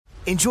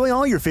Enjoy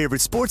all your favorite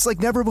sports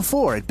like never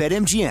before at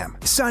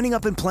BetMGM. Signing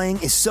up and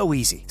playing is so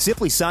easy.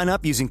 Simply sign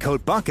up using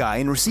code Buckeye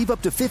and receive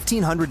up to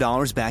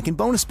 $1,500 back in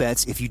bonus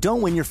bets if you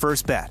don't win your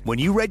first bet. When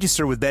you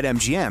register with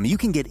BetMGM, you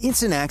can get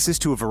instant access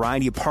to a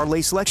variety of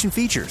parlay selection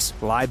features,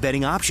 live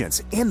betting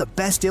options, and the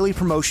best daily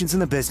promotions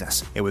in the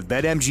business. And with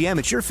BetMGM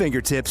at your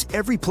fingertips,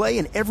 every play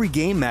and every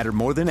game matter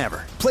more than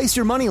ever. Place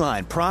your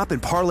moneyline, prop,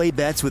 and parlay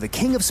bets with the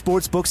king of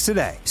sportsbooks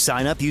today.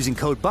 Sign up using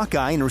code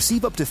Buckeye and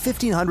receive up to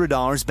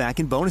 $1,500 back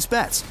in bonus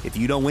bets if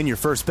you don't win your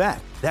first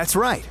bet. That's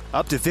right,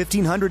 up to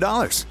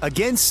 $1,500.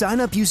 Again, sign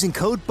up using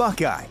code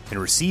Buckeye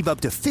and receive up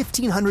to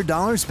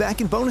 $1,500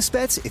 back in bonus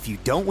bets if you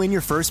don't win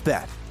your first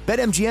bet.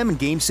 BetMGM and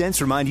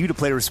GameSense remind you to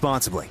play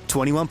responsibly.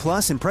 21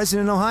 plus and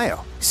present in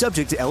Ohio.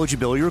 Subject to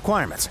eligibility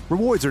requirements.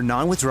 Rewards are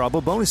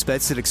non-withdrawable bonus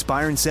bets that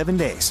expire in 7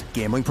 days.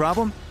 Gambling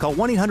problem? Call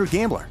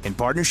 1-800-GAMBLER in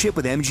partnership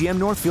with MGM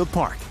Northfield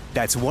Park.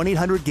 That's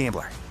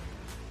 1-800-GAMBLER.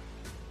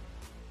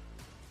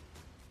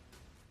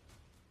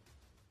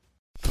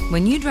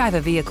 When you drive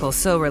a vehicle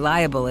so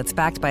reliable it's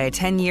backed by a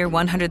 10-year,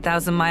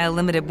 100,000-mile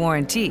limited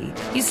warranty,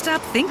 you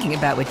stop thinking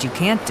about what you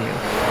can't do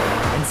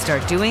and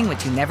start doing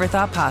what you never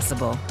thought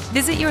possible.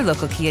 Visit your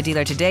local Kia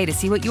dealer today to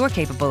see what you're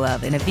capable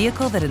of in a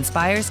vehicle that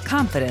inspires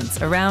confidence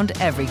around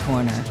every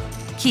corner.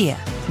 Kia,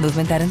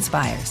 movement that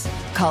inspires.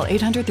 Call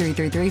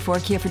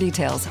 800-333-4KIA for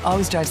details.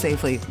 Always drive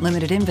safely.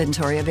 Limited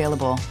inventory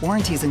available.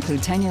 Warranties include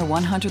 10-year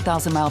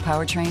 100,000-mile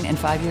powertrain and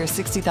 5-year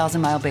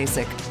 60,000-mile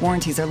basic.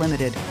 Warranties are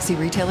limited. See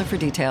retailer for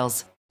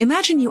details.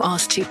 Imagine you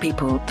ask two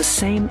people the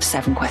same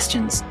 7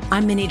 questions.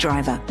 I'm Minnie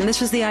Driver, and this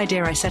was the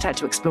idea I set out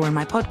to explore in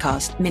my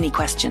podcast, Mini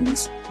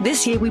Questions.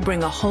 This year, we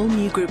bring a whole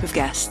new group of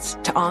guests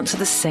to answer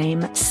the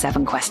same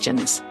 7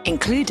 questions,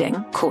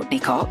 including Courtney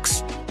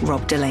Cox,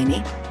 Rob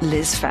Delaney,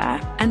 Liz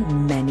Phair,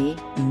 and many,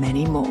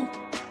 many more.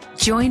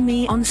 Join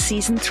me on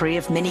Season 3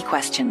 of Mini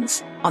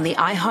Questions on the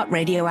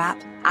iHeartRadio app,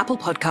 Apple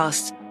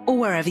Podcasts, or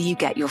wherever you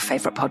get your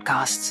favorite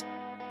podcasts.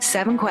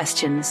 7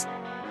 questions,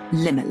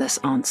 limitless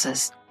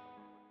answers.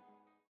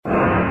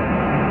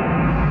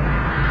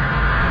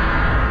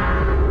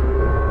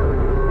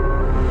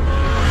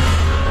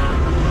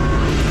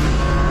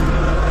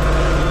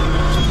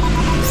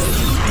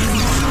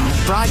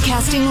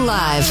 Broadcasting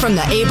live from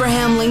the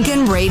Abraham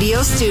Lincoln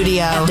Radio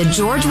Studio at the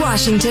George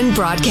Washington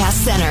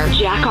Broadcast Center.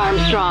 Jack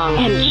Armstrong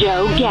and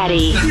Joe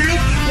Getty.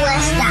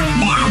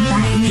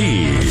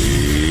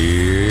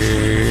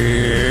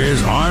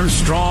 Here's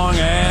Armstrong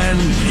and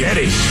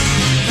Getty.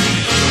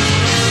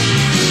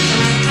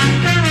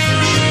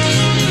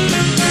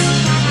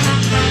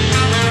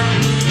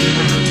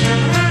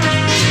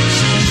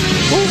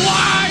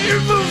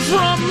 Live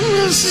from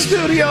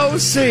Studio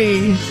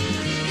C.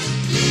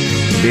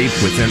 Deep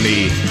within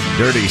the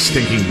dirty,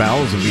 stinking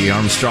bowels of the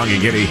Armstrong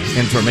and Getty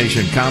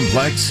Information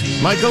Complex.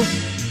 Michael,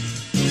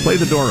 play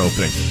the door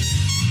opening.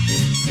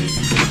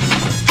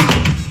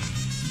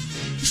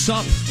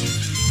 Sup?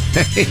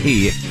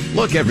 Hey,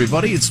 look,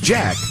 everybody, it's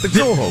Jack, the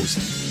co-host.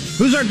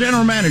 Who's our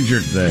general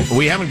manager today?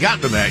 We haven't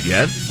gotten to that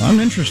yet. I'm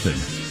interested.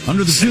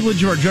 Under the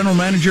tutelage of our general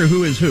manager,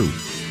 who is who?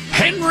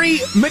 Henry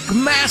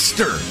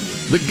McMaster,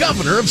 the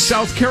governor of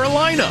South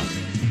Carolina.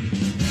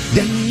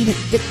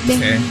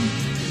 Okay.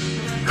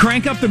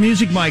 Crank up the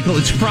music, Michael.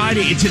 It's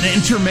Friday. It's an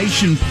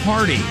intermission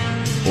party.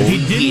 If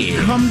you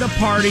didn't come to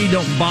party,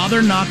 don't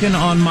bother knocking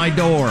on my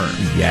door.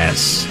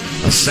 Yes,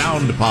 a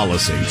sound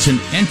policy. It's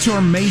an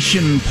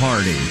intermission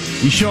party.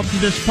 You show up to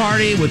this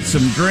party with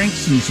some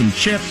drinks and some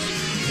chips,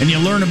 and you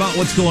learn about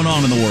what's going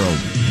on in the world.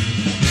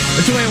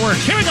 That's the way it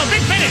works. Here we go,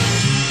 big finish!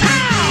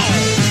 Pow!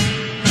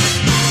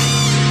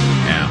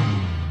 Yeah.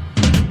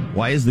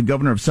 Why is the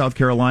governor of South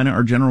Carolina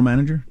our general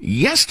manager?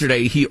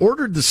 Yesterday, he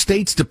ordered the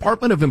state's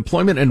Department of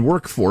Employment and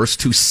Workforce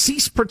to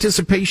cease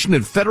participation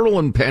in federal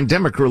and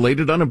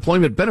pandemic-related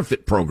unemployment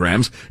benefit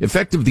programs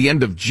effective the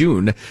end of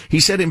June. He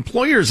said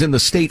employers in the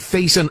state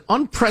face an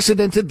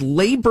unprecedented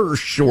labor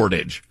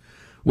shortage,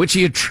 which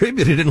he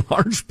attributed in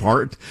large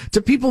part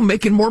to people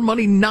making more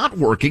money not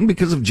working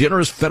because of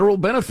generous federal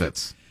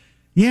benefits.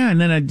 Yeah,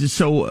 and then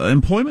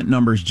employment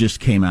numbers just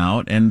came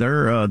out, and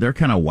they're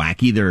kind of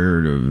wacky.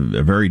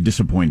 They're very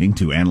disappointing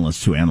to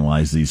analysts who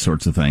analyze these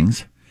sorts of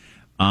things.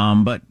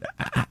 But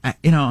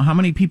how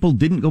many people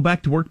didn't go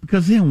back to work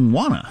because they didn't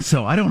wanna?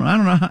 So I don't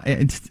know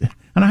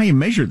how you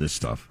measure this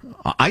stuff.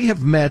 I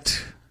have met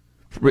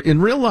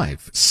in real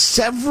life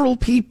several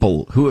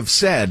people who have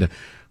said,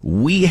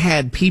 we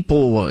had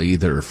people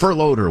either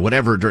furloughed or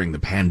whatever during the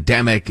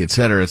pandemic, et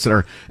cetera,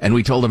 and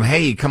we told them,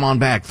 hey, come on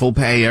back, full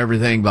pay,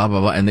 everything, blah, blah,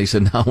 blah. And they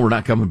said, no, we're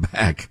not coming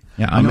back.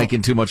 Yeah, I'm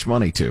making too much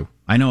money, too.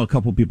 I know a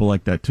couple people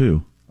like that,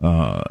 too.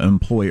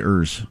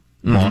 Employers,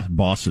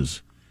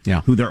 bosses,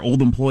 who their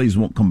old employees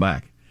won't come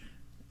back.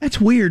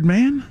 That's weird,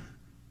 man.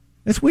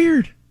 That's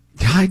weird.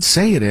 I'd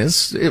say it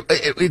is.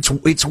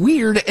 It's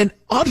weird and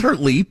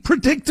utterly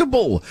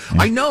predictable.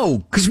 Yeah. I know,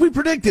 because we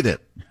predicted it.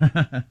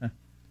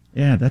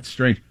 Yeah, that's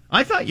strange.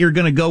 I thought you were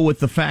going to go with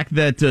the fact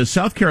that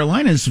South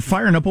Carolina is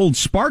firing up old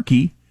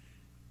Sparky,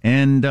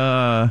 and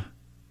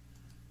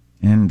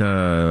And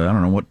I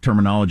don't know what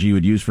terminology you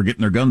would use for getting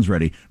their guns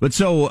ready. But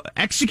so,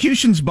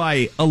 executions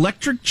by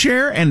electric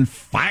chair and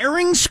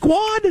firing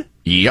squad?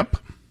 Yep.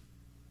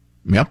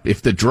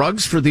 If the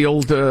drugs for the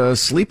old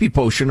sleepy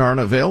potion aren't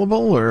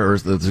available, or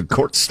the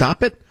court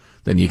stop it,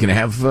 then you can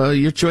have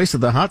your choice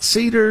of the hot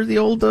seat or the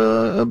old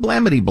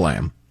blamity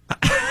blam.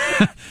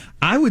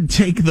 I would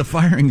take the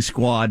firing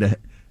squad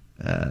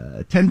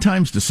 10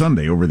 times to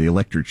Sunday over the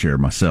electric chair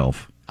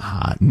myself.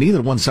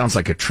 Neither one sounds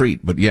like a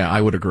treat, but yeah,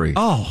 I would agree.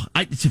 Oh,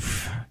 I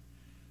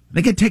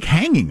could take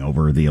hanging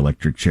over the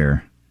electric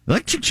chair.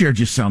 Electric chair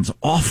just sounds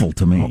awful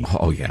to me.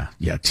 Oh yeah,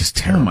 just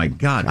terrible. Oh my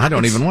God, I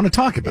don't even want to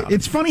talk about it.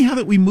 It's funny how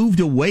that we moved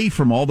away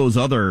from all those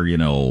other,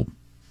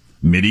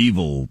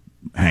 medieval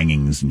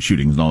hangings and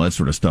shootings and all that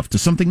sort of stuff to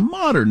something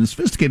modern and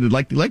sophisticated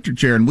like the electric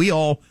chair. And we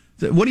all,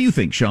 what do you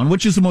think, Sean?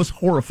 Which is the most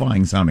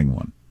horrifying sounding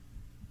one?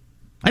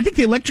 I think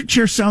the electric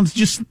chair sounds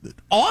just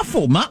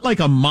awful, not like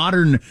a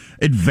modern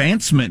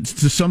advancement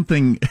to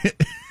something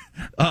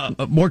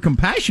more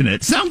compassionate.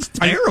 It sounds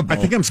terrible. I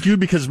think I'm skewed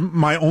because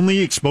my only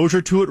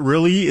exposure to it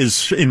really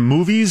is in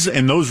movies,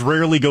 and those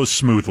rarely go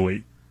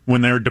smoothly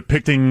when they're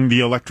depicting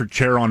the electric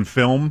chair on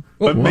film.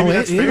 But maybe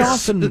that's fair.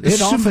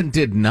 It often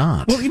did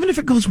not. Well, even if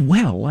it goes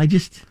well, I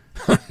just...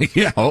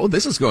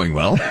 this is going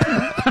well.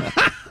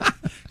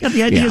 Got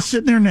the idea of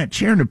sitting there in that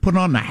chair and putting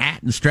on the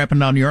hat and strapping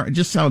down your arm. It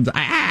just sounds...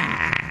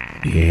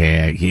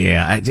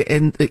 Yeah.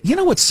 And you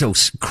know what's so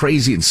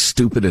crazy and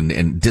stupid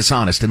and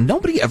dishonest, and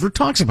nobody ever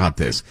talks about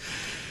this?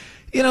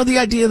 The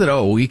idea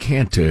that, we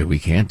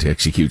can't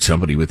execute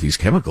somebody with these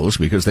chemicals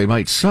because they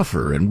might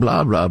suffer and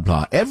blah, blah,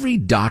 blah. Every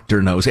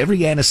doctor knows, every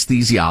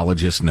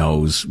anesthesiologist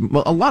knows,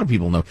 well, a lot of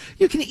people know,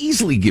 you can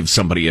easily give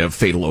somebody a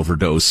fatal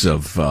overdose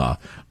of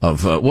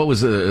what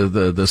was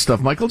the stuff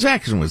Michael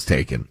Jackson was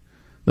taking?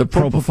 The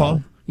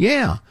propofol?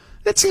 Yeah.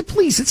 That's it,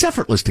 please. It's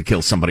effortless to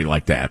kill somebody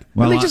like that.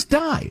 Well, they just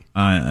die.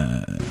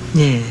 I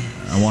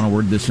want to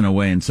word this in a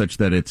way in such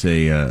that it's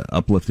a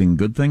uplifting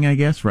good thing, I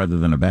guess, rather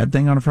than a bad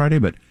thing on a Friday.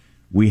 But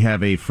we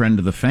have a friend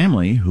of the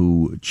family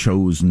who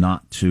chose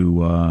not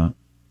to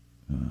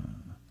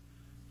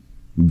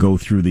go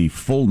through the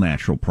full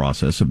natural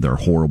process of their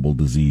horrible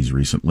disease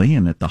recently.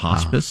 And at the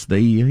hospice,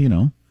 they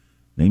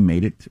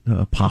made it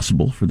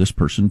possible for this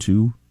person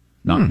to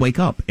not wake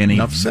up in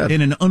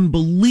an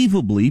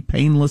unbelievably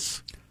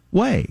painless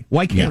way.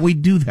 Why can't we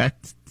do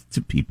that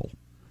to people?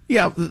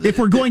 Yeah. If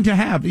we're going to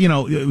have,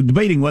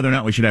 debating whether or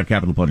not we should have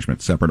capital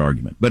punishment, separate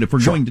argument. But if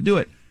we're going to do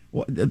it,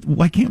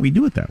 why can't we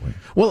do it that way?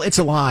 Well, it's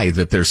a lie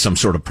that there's some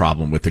sort of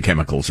problem with the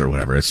chemicals or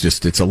whatever.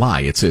 It's a lie.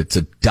 It's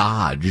a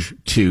dodge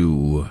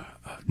to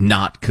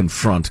not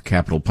confront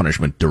capital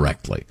punishment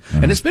directly.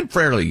 Mm-hmm. And it's been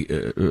fairly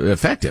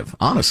effective,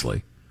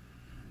 honestly.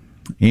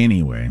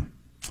 Anyway.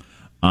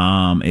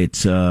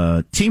 It's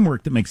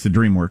teamwork that makes the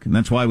dream work, and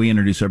that's why we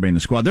introduce everybody in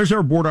the squad. There's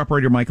our board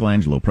operator,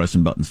 Michelangelo,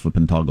 pressing buttons,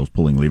 flipping toggles,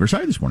 pulling levers. How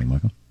are you this morning,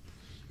 Michael?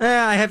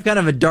 I have kind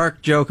of a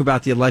dark joke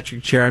about the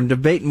electric chair. I'm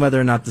debating whether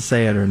or not to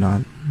say it or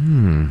not.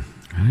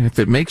 If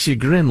it makes you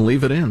grin,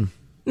 leave it in.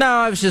 No,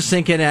 I was just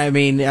thinking,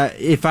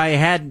 if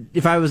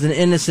I was an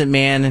innocent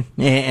man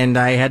and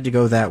I had to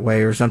go that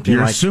way or something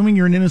You're assuming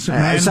you're an innocent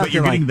man, but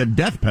you're getting the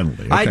death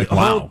penalty. Okay.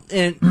 Wow.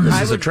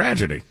 This is a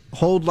tragedy.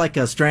 Hold like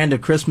a strand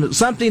of Christmas,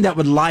 something that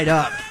would light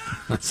up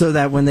so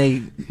that when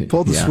they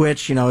pull the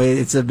switch,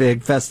 it's a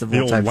big festival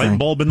the old type light thing.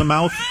 Bulb in the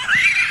mouth.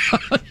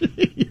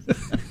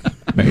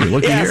 Hey,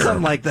 look here.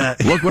 Something like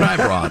that. Look what I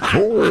brought.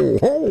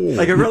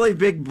 Like a really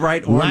big,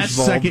 bright orange Last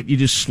bulb. second, you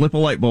just slip a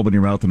light bulb in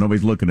your mouth and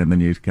nobody's looking, and then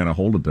you kind of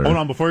hold it there. Hold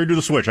on, before you do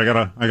the switch, I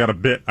got a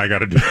bit I got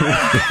to do.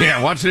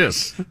 Yeah, watch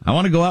this. I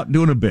want to go out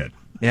doing a bit.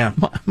 Yeah,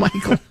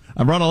 Michael.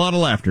 I brought a lot of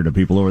laughter to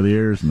people over the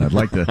years, and I'd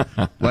like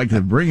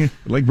to bring it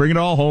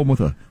all home with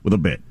a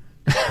bit.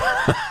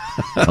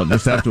 I'll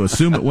just have to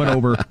assume it went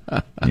over.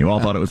 And you all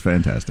thought it was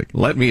fantastic.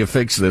 Let me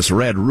affix this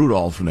red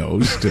Rudolph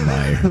nose to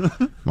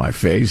my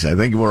face. I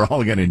think we're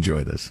all going to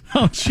enjoy this.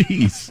 Oh,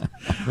 jeez.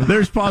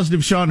 There's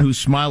positive Sean, whose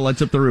smile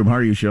lights up the room. How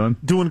are you, Sean?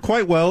 Doing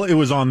quite well. It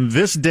was on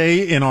this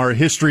day in our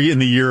history in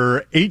the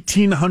year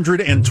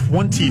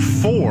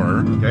 1824.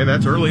 Okay,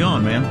 that's early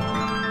on, man.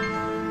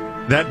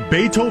 That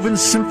Beethoven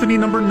Symphony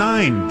No.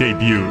 9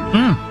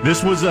 debuted.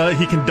 This was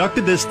he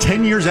conducted this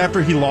 10 years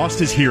after he lost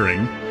his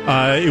hearing.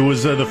 It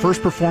was the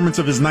first performance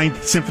of his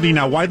Ninth Symphony,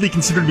 now widely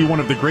considered to be one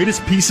of the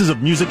greatest pieces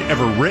of music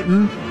ever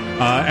written.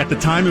 At the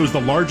time, it was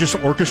the largest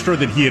orchestra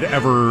that he had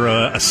ever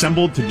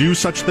assembled to do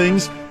such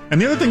things.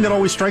 And the other thing that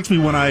always strikes me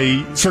when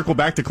I circle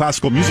back to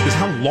classical music is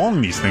how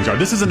long these things are.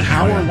 This is an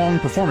hour-long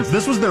performance.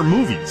 This was their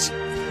movies.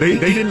 They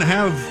didn't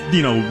have,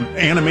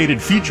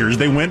 animated features.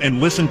 They went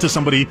and listened to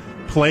somebody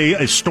play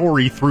a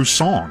story through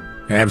song.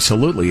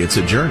 Absolutely. It's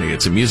a journey.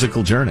 It's a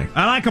musical journey.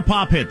 I like a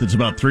pop hit that's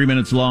about 3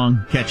 minutes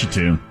long. Catchy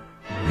tune.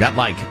 Got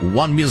like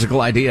one musical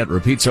idea, it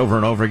repeats over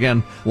and over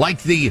again,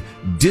 like the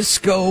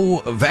disco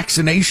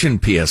vaccination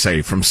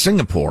PSA from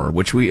Singapore,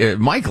 which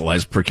Michael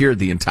has procured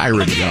the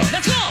entirety of.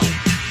 Let's go!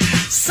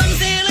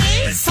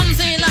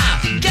 Something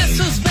up. Guess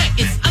who's back?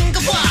 It's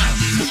Uncle Bob.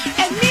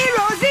 And me,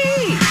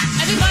 Rosie.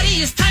 Everybody,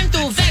 it's time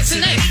to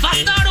vaccinate.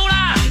 Faster,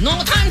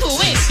 no time to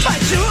waste.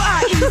 But you are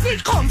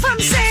it come from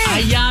say?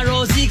 Aya,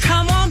 Rosie,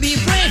 come on, be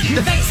brave.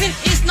 The vaccine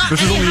is not.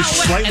 This is only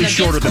slightly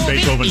shorter than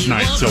Beethoven's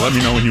Ninth, so let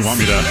me know when you want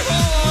me to.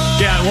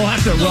 Yeah, we'll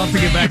have to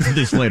get back to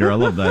this later. I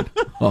love that.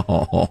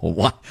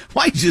 Oh,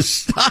 why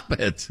just stop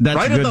it? That's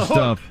right good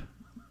stuff.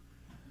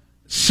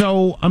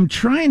 So I'm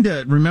trying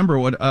to remember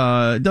what.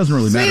 It doesn't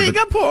really matter.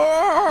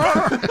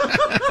 Singapore.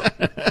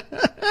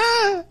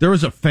 There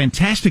was a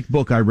fantastic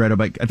book I read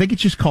about. I think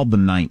it's just called The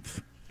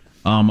Ninth.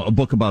 A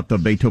book about the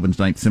Beethoven's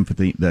Ninth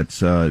Symphony that's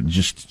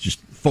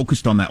just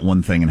focused on that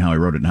one thing and how he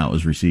wrote it and how it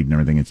was received and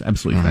everything. It's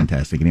absolutely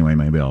fantastic. Anyway,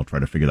 maybe I'll try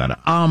to figure that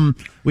out.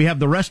 We have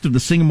the rest of the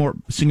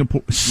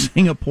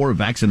Singapore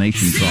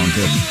vaccination song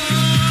too.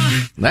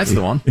 That's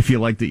the one. If you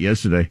liked it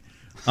yesterday.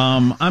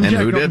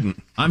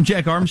 I'm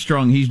Jack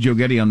Armstrong. He's Joe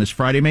Getty on this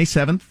Friday, May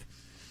 7th,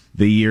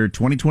 the year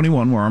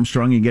 2021. We're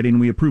Armstrong and Getty, and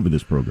we approve of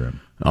this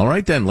program. All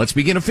right, then. Let's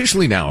begin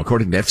officially now,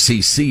 according to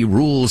FCC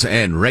rules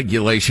and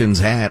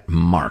regulations at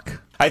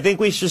Mark. I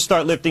think we should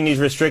start lifting these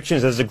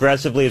restrictions as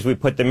aggressively as we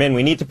put them in.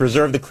 We need to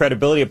preserve the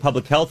credibility of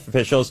public health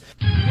officials.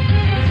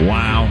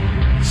 Wow.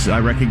 I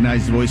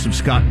recognize the voice of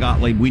Scott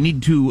Gottlieb. We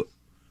need to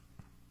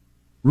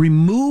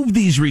remove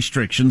these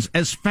restrictions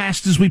as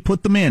fast as we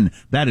put them in.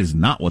 That is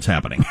not what's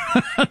happening.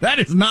 That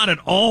is not at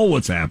all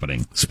what's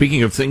happening.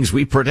 Speaking of things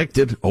we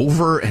predicted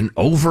over and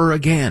over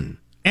again.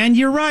 And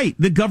you're right.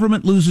 The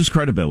government loses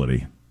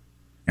credibility.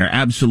 You're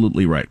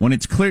absolutely right. When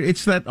it's clear,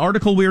 it's that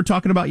article we were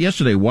talking about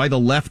yesterday, why the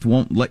left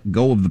won't let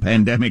go of the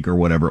pandemic or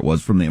whatever it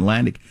was from the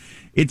Atlantic.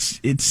 It's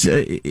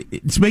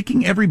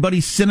making everybody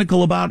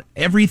cynical about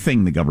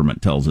everything the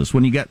government tells us.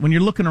 When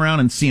you're looking around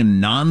and seeing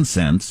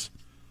nonsense,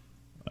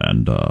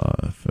 and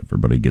if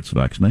everybody gets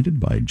vaccinated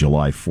by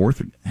July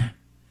 4th,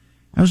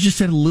 I was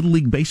just at a Little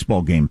League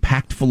baseball game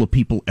packed full of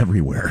people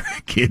everywhere.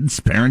 Kids,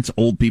 parents,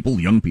 old people,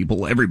 young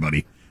people,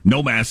 everybody.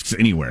 No masks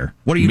anywhere.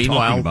 What are you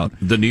talking about?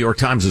 The New York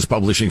Times is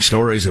publishing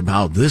stories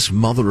about this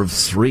mother of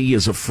three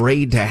is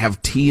afraid to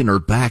have tea in her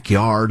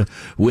backyard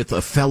with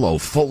a fellow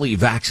fully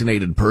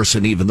vaccinated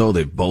person, even though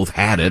they've both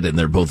had it and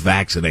they're both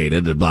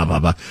vaccinated and blah, blah,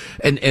 blah.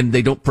 And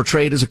they don't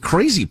portray it as a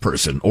crazy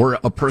person or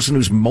a person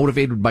who's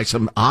motivated by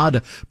some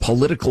odd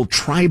political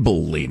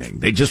tribal leaning.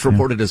 They just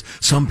report it as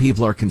some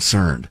people are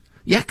concerned.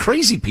 Yeah,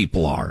 crazy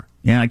people are.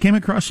 Yeah, I came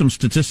across some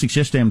statistics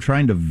yesterday. I'm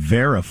trying to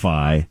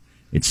verify.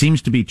 It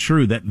seems to be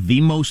true that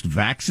the most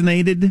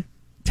vaccinated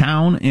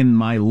town in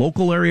my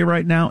local area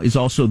right now is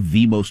also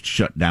the most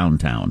shut down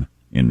town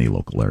in the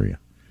local area.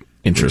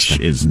 Interesting.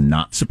 Which is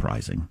not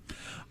surprising.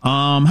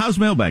 How's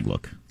mailbag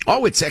look?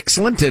 Oh, it's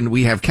excellent. And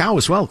we have Cow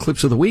as well.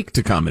 Clips of the week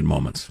to come in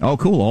moments. Oh,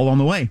 cool. All on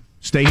the way.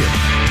 Stay here.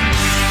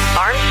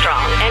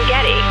 Armstrong and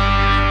Getty.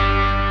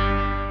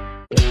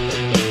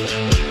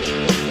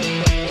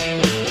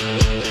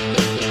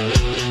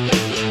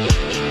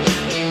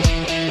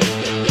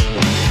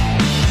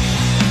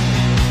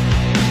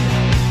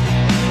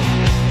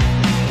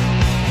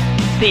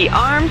 The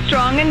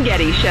Armstrong and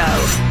Getty Show.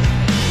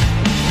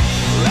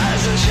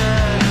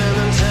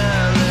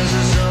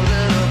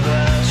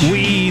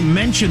 We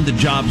mentioned the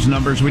jobs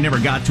numbers. We never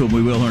got to them.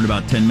 We will learn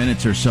about 10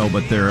 minutes or so,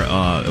 but they're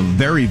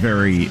very,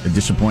 very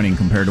disappointing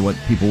compared to what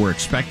people were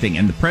expecting.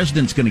 And the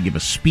president's going to give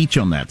a speech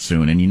on that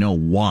soon, and you know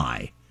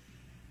why.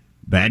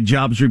 Bad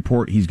jobs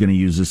report, he's going to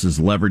use this as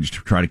leverage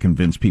to try to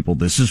convince people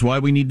this is why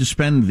we need to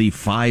spend the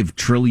 $5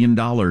 trillion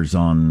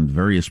on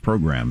various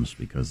programs,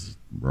 because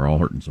we're all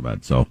hurting so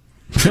bad. So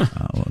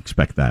we'll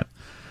expect that.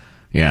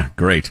 Yeah,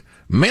 great.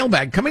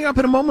 Mailbag coming up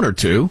in a moment or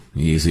two.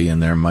 Easy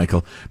in there,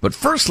 Michael. But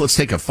first, let's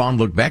take a fond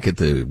look back at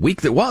the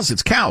week that was.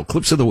 It's Cow,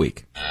 Clips of the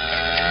Week.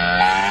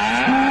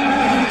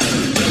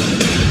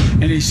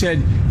 And he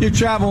said, you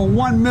travel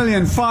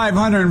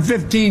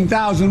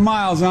 1,515,000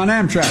 miles on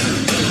Amtrak.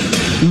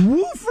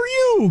 Woo for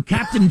you,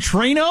 Captain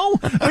Trano.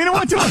 I mean,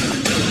 what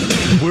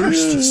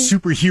worst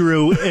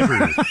superhero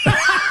ever.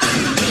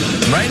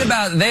 Right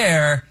about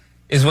there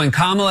is when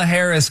Kamala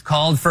Harris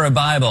called for a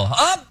Bible.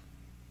 Oh,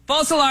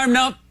 false alarm.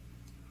 Nope.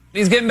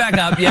 He's getting back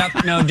up.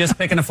 Yep. No, just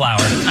picking a flower.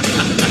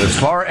 As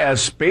far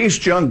as space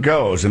junk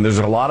goes, and there's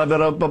a lot of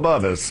it up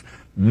above us,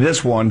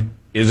 this one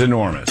is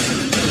enormous.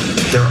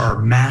 There are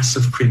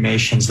massive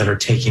cremations that are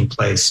taking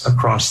place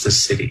across this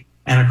city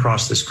and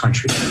across this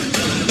country.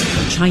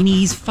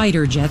 Chinese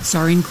fighter jets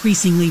are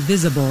increasingly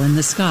visible in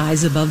the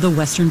skies above the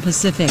Western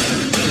Pacific.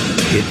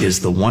 It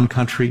is the one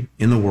country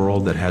in the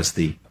world that has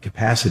the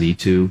capacity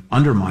to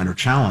undermine or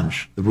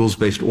challenge the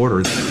rules-based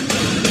order.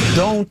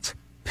 Don't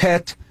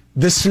pet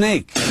the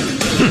snake.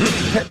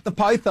 Pet the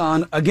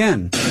python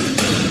again.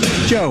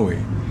 Joey,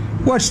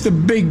 what's the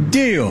big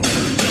deal?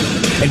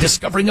 And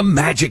discovering a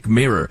magic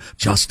mirror,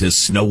 just as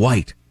Snow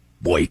White.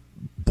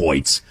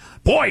 Boits,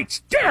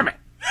 damn it!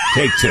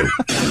 Take two.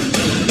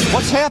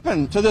 What's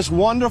happened to this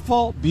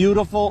wonderful,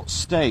 beautiful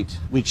state?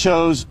 We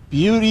chose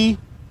beauty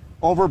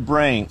over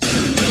brains.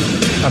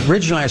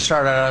 Originally, I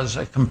started out as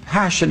a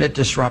compassionate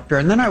disruptor,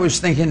 and then I was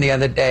thinking the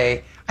other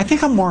day, I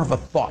think I'm more of a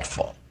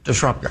thoughtful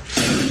disruptor.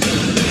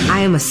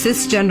 I am a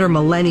cisgender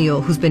millennial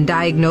who's been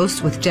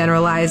diagnosed with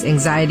generalized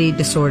anxiety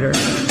disorder.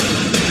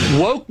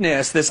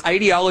 wokeness, this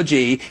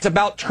ideology, it's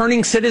about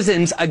turning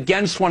citizens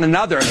against one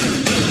another. Look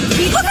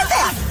at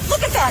that!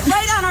 Look at that,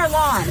 right on our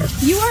lawn.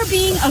 You are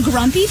being a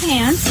grumpy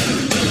pants.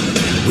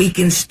 We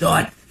can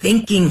start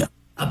thinking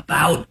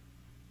about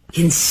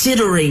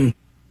considering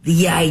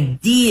the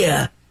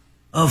idea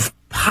of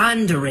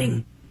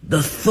pondering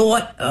the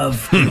thought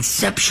of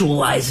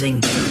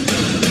conceptualizing.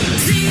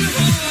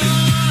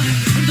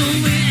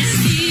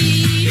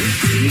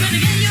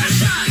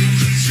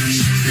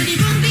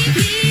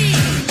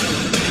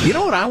 You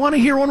know what I want to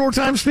hear one more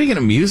time, speaking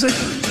of music?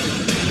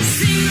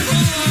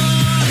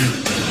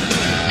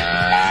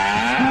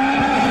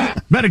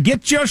 Better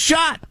get your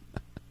shot.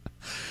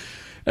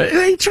 Are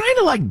they trying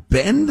to, like,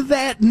 bend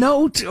that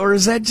note, or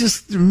is that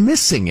just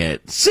missing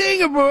it?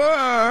 Sing a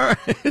more.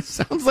 It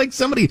sounds like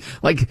somebody,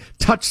 like,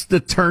 touched the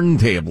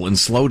turntable and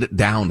slowed it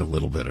down a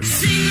little bit or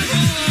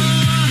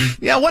something.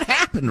 Yeah, what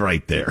happened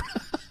right there?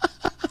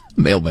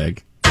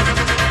 Mailbag.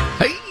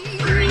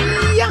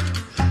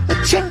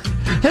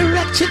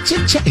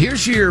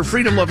 Here's your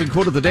freedom-loving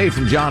quote of the day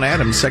from John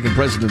Adams, second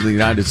president of the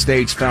United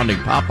States, founding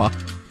papa.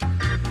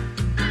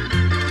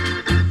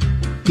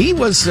 He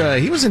was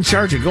in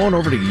charge of going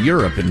over to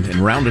Europe and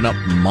rounding up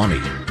money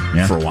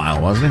for a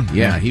while, wasn't he?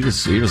 Yeah, he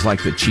was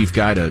like the chief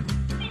guy to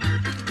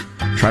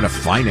try to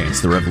finance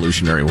the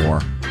Revolutionary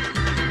War.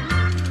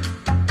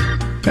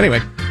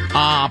 Anyway,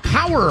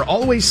 power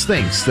always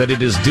thinks that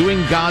it is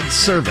doing God's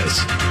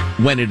service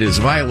when it is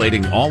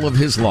violating all of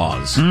his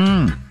laws.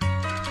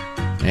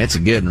 That's a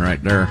good one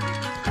right there.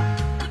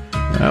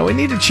 We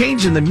need a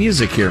change in the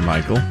music here,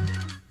 Michael.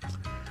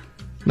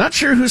 Not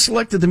sure who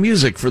selected the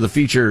music for the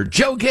feature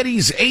Joe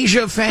Getty's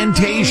Asia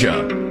Fantasia,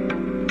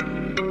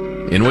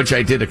 in which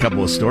I did a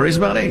couple of stories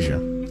about Asia.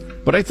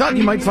 But I thought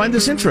you might find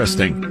this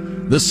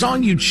interesting. The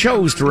song you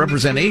chose to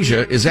represent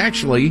Asia is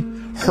actually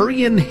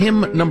Hurricane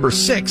Hymn number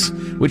 6,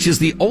 which is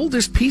the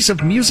oldest piece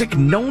of music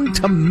known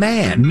to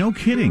man. No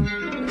kidding.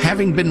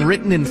 Having been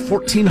written in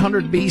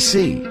 1400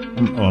 BC.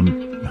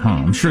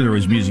 I'm sure there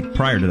was music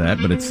prior to that,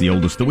 but it's the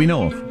oldest that we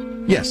know of.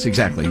 Yes,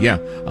 exactly, yeah.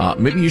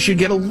 Maybe you should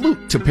get a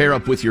lute to pair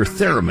up with your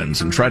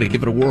theremins and try to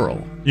give it a whirl.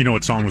 You know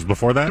what song was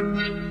before that?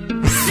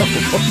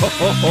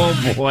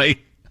 Oh, boy.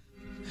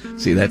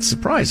 See, that's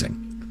surprising.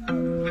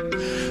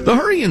 The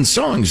Hurrian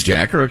songs,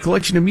 Jack, are a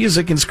collection of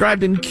music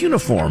inscribed in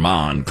cuneiform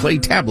on clay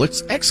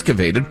tablets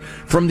excavated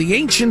from the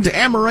ancient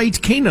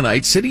Amorite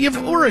Canaanite city of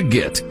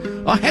Urugit,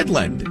 a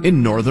headland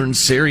in northern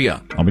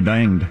Syria. I'll be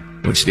danged.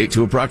 Which date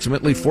to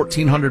approximately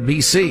 1400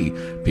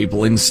 BC.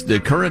 People in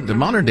the current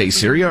modern-day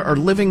Syria are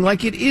living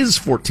like it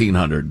is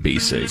 1400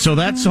 BC. So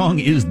that song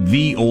is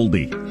the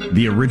oldie,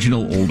 the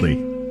original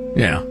oldie.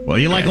 Yeah. Well,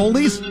 you like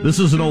oldies? This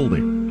is an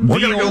oldie.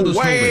 We're going to go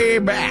way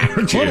oldie. back.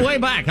 All way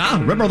back, huh?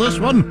 Remember this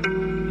one?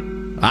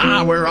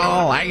 We're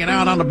all hanging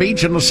out on the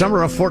beach in the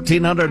summer of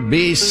 1400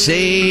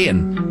 BC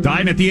and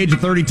dying at the age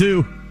of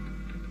 32.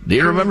 Do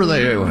you remember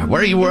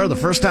where you were the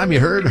first time you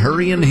heard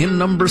Hurricane Hymn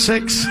number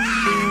 6?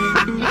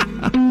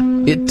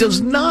 It does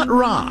not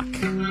rock.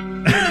 It's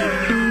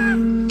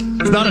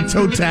not a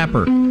toe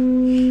tapper.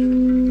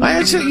 I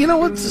actually, you know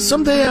what?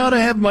 Someday I ought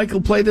to have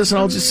Michael play this, and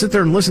I'll just sit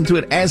there and listen to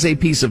it as a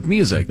piece of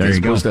music, as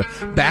opposed to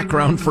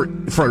background for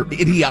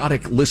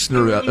idiotic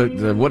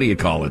listener. What do you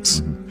call it?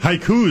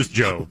 Haikus,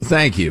 Joe.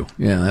 Thank you.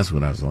 Yeah, that's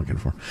what I was looking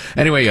for.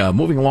 Anyway,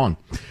 moving along.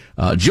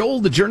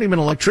 Joel, the journeyman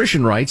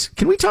electrician, writes,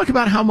 "Can we talk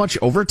about how much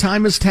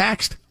overtime is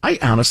taxed? I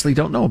honestly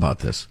don't know about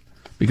this."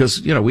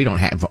 Because, we don't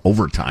have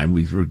overtime.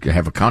 We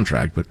have a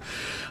contract, but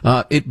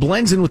it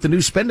blends in with the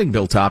new spending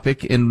bill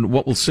topic in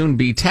what will soon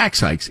be tax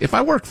hikes. If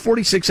I work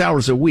 46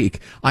 hours a week,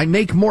 I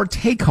make more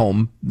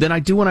take-home than I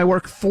do when I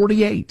work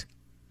 48.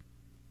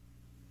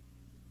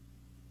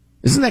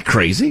 Isn't that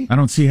crazy? I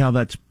don't see how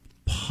that's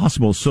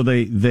possible. So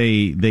they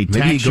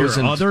tax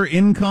your other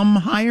income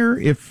higher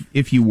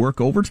if you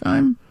work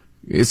overtime?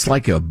 It's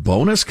like a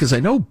bonus, because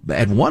I know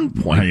at one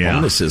point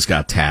bonuses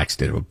got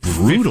taxed at a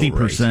brutal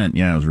 50%. rate.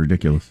 Yeah, it was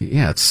ridiculous.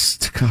 Yeah,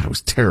 it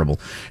was terrible.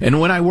 And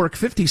when I work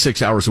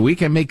 56 hours a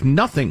week, I make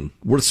nothing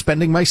worth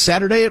spending my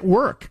Saturday at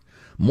work.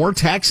 More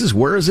taxes,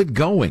 where is it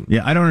going?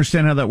 Yeah, I don't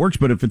understand how that works,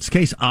 but if it's the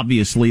case,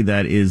 obviously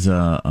that is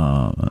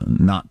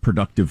not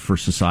productive for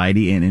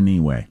society in any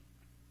way.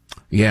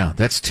 Yeah,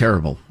 that's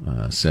terrible.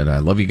 Said, I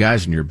love you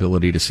guys and your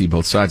ability to see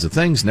both sides of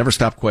things. Never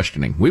stop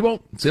questioning. We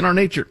won't. It's in our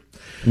nature.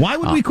 Why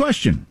would we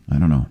question? I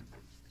don't know.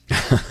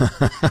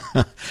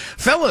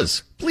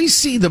 Fellas, please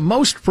see the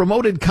most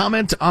promoted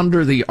comment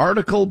under the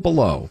article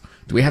below.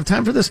 Do we have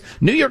time for this?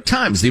 New York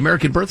Times, the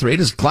American birth rate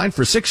has declined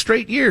for 6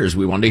 straight years.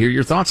 We wanted to hear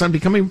your thoughts on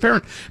becoming a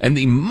parent. And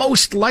the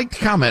most liked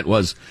comment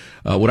was,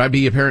 would I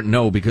be a parent?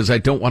 No, because I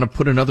don't want to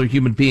put another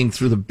human being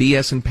through the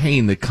BS and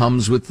pain that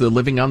comes with the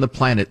living on the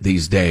planet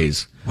these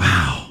days.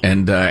 Wow.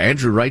 And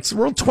Andrew writes, the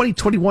world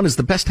 2021 is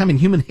the best time in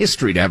human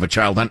history to have a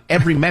child on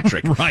every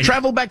metric. Right.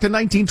 Travel back to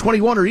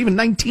 1921 or even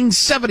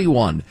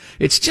 1971.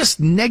 It's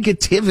just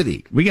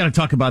negativity. We got to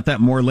talk about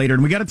that more later.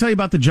 And we got to tell you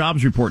about the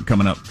jobs report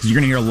coming up, because you're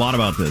going to hear a lot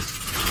about this.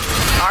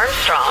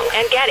 Armstrong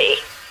and Getty.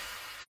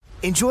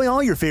 Enjoy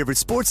all your favorite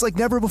sports like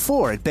never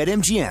before at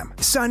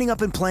BetMGM. Signing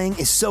up and playing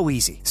is so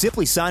easy.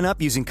 Simply sign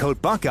up using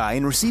code Buckeye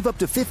and receive up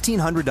to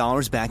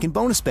 $1,500 back in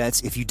bonus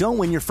bets if you don't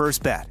win your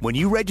first bet. When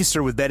you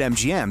register with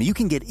BetMGM, you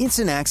can get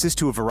instant access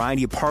to a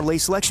variety of parlay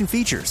selection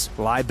features,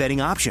 live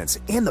betting options,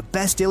 and the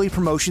best daily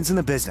promotions in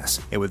the business.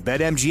 And with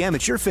BetMGM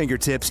at your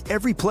fingertips,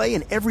 every play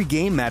and every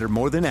game matter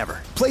more than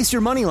ever. Place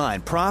your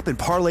moneyline, prop, and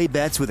parlay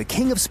bets with the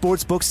king of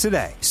sportsbooks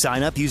today.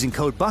 Sign up using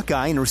code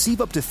Buckeye and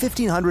receive up to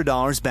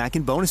 $1,500 back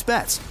in bonus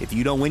bets if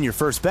you don't win your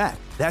first bet.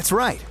 That's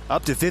right,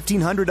 up to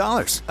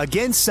 $1,500.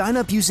 Again, sign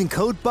up using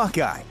code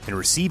Buckeye and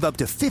receive up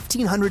to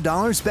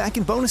 $1,500 back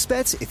in bonus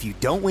bets if you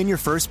don't win your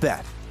first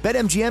bet.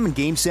 BetMGM and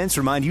GameSense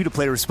remind you to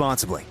play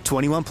responsibly.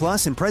 21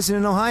 plus and present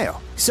in Ohio.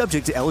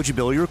 Subject to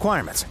eligibility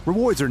requirements.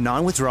 Rewards are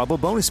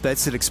non-withdrawable bonus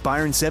bets that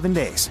expire in 7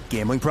 days.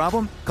 Gambling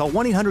problem? Call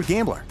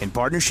 1-800-GAMBLER in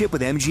partnership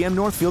with MGM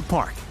Northfield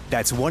Park.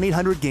 That's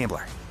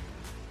 1-800-GAMBLER.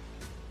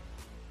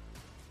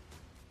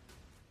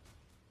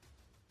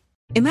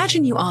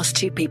 Imagine you ask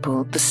two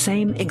people the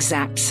same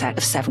exact set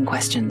of 7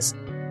 questions.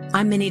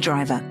 I'm Minnie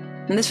Driver,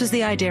 and this was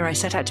the idea I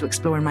set out to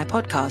explore in my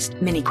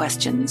podcast, Mini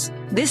Questions.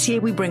 This year,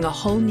 we bring a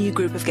whole new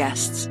group of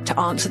guests to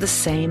answer the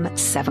same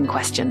 7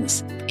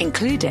 questions,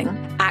 including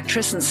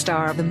actress and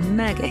star of the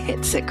mega-hit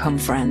sitcom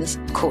Friends,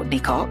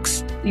 Courtney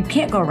Cox. You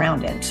can't go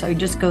around it, so you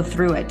just go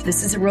through it.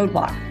 This is a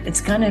roadblock.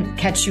 It's going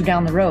to catch you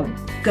down the road.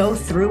 Go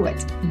through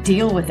it.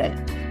 Deal with it.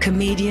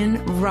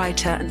 Comedian,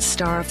 writer, and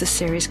star of the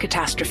series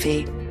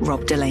Catastrophe,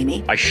 Rob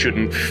Delaney. I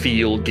shouldn't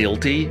feel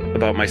guilty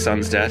about my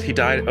son's death. He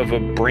died of a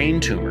brain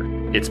tumor.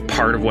 It's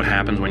part of what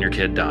happens when your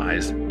kid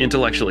dies.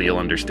 Intellectually, you'll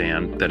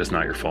understand that it's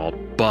not your fault,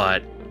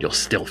 but you'll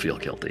still feel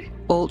guilty.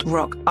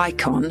 Alt-rock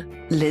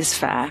icon, Liz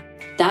Phair.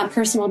 That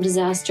personal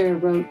disaster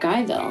wrote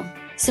Guyville.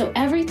 So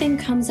everything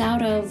comes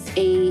out of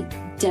a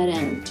dead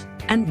end.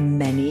 And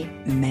many,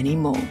 many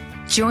more.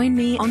 Join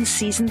me on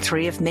Season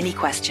 3 of Mini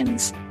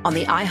Questions on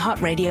the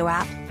iHeartRadio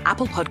app,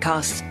 Apple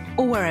Podcasts,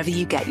 or wherever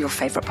you get your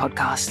favorite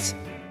podcasts.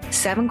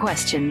 7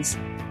 questions,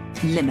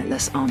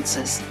 limitless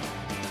answers.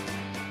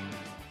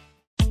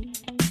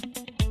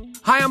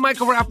 Hi, I'm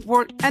Michael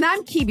Rappaport. And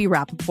I'm Kibi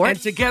Rappaport.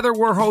 And together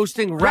we're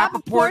hosting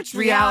Rappaport's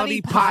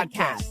Reality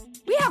Podcast.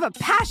 We have a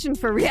passion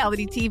for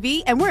reality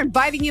TV, and we're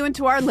inviting you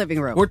into our living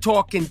room. We're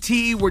talking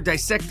tea, we're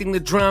dissecting the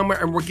drama,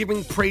 and we're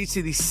giving praise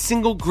to the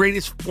single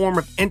greatest form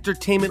of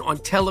entertainment on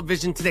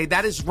television today.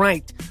 That is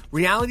right.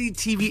 Reality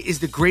TV is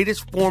the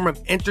greatest form of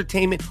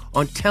entertainment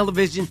on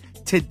television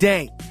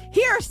today.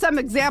 Here are some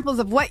examples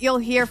of what you'll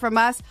hear from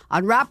us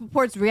on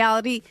Rappaport's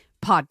Reality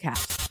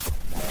Podcast.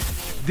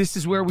 This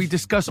is where we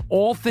discuss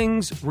all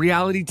things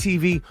reality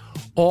TV,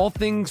 all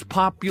things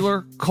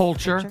popular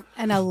culture.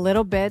 And a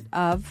little bit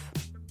of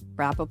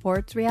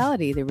Rappaport's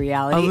reality, the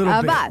reality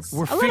of us.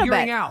 We're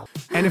figuring out.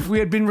 And if we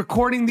had been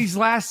recording these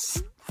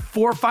last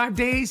 4 or 5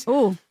 days,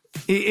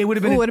 it would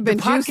have been,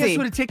 the podcast juicy.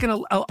 Would have taken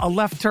a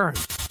left turn.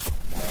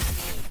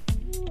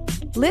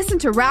 Listen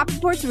to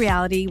Rappaport's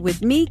Reality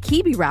with me,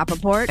 Kibi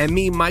Rappaport. And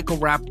me, Michael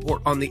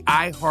Rappaport, on the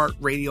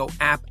iHeartRadio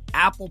app,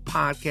 Apple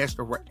Podcast,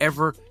 or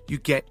wherever you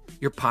get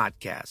your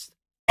podcast.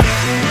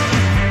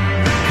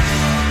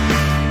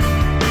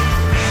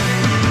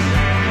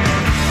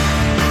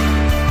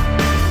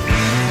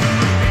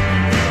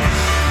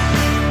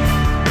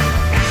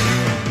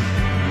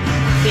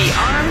 The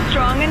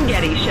Armstrong and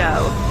Getty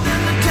Show.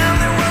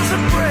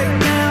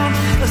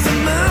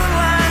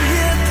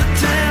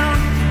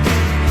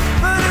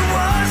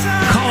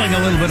 Calling a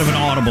little bit of an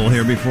audible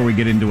here before we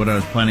get into what I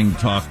was planning to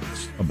talk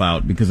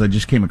about, because I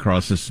just came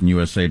across this in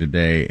USA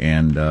Today,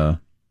 and I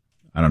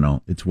don't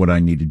know, it's what I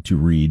needed to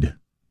read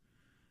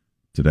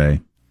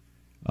today.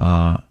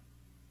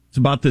 It's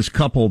about this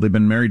couple. They've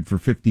been married for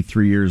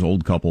 53 years,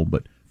 old couple,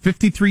 but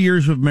 53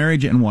 years of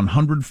marriage and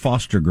 100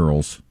 foster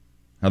girls.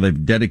 How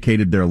they've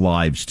dedicated their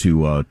lives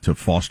to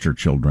foster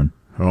children.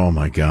 Oh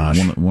my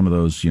gosh! One of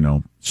those,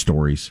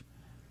 stories.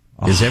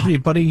 Is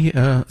everybody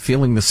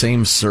feeling the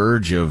same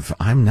surge of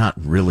I'm not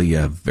really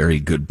a very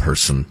good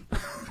person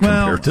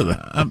compared to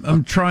that?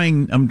 I'm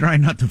trying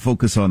not to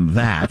focus on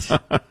that.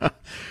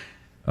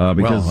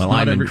 Because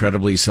I'm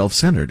incredibly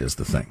self-centered is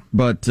the thing.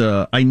 But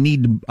I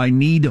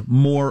need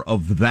more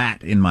of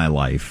that in my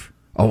life.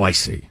 Oh, I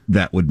see.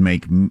 That would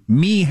make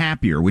me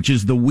happier, which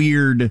is the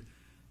weird,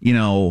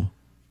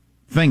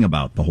 thing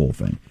about the whole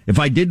thing. If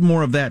I did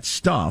more of that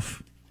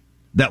stuff,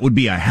 that would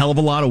be a hell of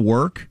a lot of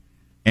work,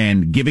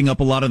 and giving up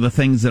a lot of the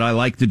things that I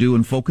like to do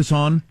and focus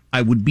on,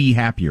 I would be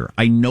happier.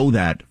 I know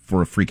that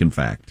for a freaking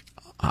fact.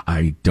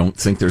 I don't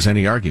think there's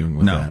any arguing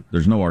with that. No,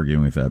 there's no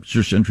arguing with that. It's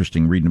just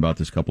interesting reading about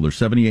this couple. They're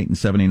 78 and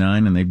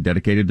 79, and they've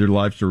dedicated their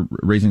lives to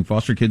raising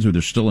foster kids who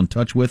they're still in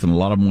touch with, and a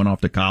lot of them went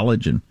off to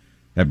college and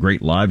have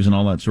great lives and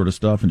all that sort of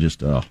stuff, and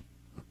just,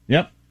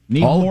 yep.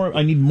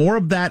 I need more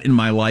of that in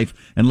my life,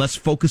 and less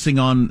focusing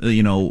on,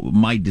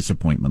 my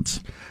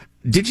disappointments.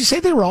 Did you say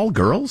they were all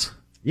girls?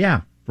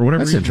 Yeah, for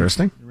whatever reason. That's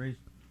interesting.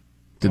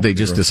 Did they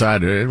just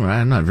decide,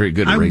 I'm not very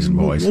good at raising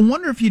boys? I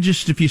wonder if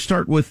you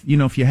start with,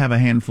 if you have a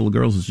handful of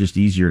girls, it's just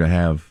easier to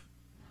have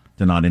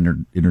to not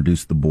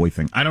introduce the boy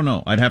thing. I don't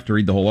know. I'd have to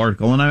read the whole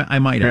article, and I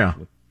might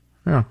have.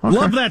 Yeah. Okay.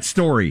 Love that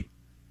story.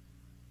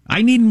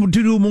 I need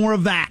to do more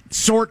of that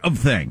sort of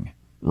thing.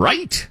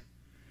 Right.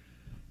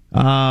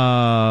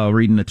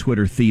 Reading a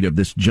Twitter feed of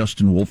this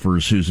Justin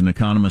Wolfers, who's an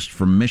economist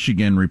from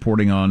Michigan,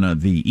 reporting on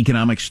the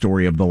economic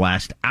story of the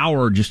last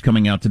hour just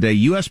coming out today.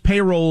 U.S.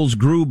 payrolls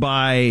grew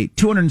by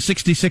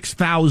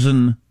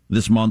 266,000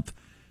 this month,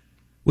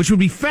 which would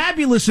be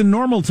fabulous in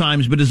normal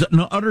times, but is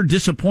an utter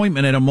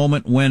disappointment at a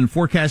moment when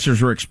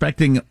forecasters are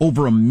expecting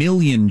over 1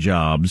 million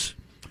jobs.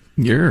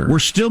 Yeah. We're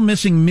still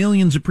missing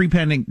millions of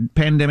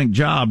pre-pandemic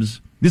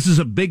jobs. This is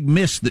a big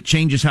miss that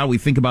changes how we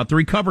think about the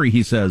recovery,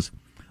 he says.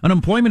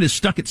 Unemployment is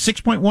stuck at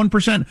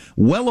 6.1%,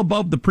 well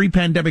above the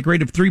pre-pandemic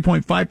rate of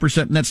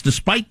 3.5%, and that's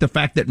despite the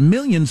fact that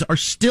millions are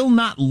still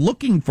not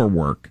looking for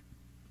work.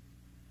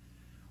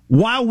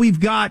 While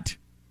we've got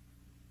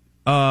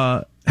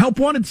help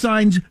wanted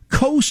signs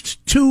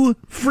coast to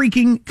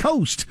freaking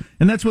coast.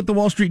 And that's what the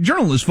Wall Street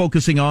Journal is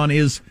focusing on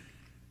is,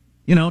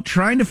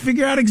 trying to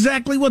figure out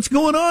exactly what's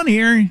going on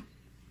here.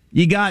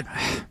 You got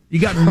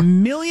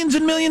millions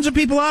and millions of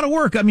people out of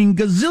work. I mean,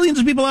 gazillions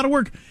of people out of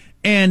work.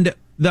 And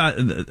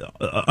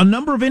a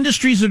number of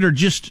industries that are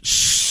just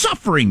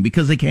suffering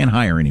because they can't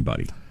hire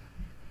anybody.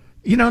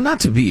 Not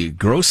to be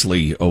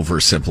grossly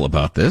oversimple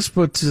about this,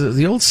 but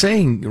the old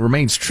saying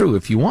remains true.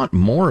 If you want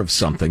more of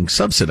something,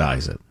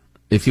 subsidize it.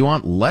 If you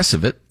want less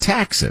of it,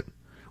 tax it.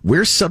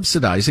 We're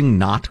subsidizing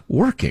not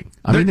working.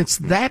 I mean, it's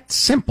that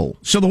simple.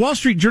 So the Wall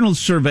Street Journal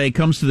survey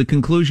comes to the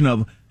conclusion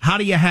of how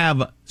do you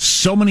have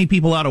so many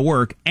people out of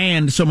work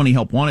and so many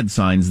help wanted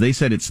signs? They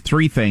said it's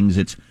three things.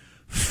 It's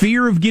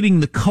fear of getting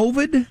the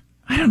COVID.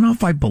 I don't know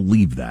if I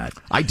believe that.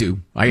 I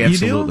do. I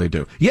absolutely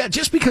do. Yeah,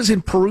 just because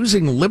in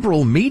perusing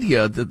liberal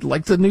media,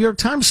 like the New York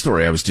Times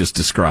story I was just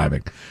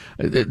describing,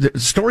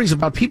 stories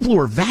about people who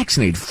are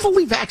vaccinated,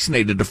 fully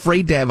vaccinated,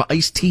 afraid to have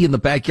iced tea in the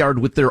backyard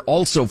with their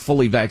also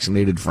fully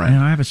vaccinated friend.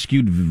 And I have a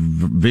skewed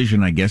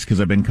vision, I guess, because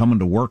I've been coming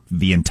to work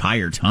the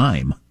entire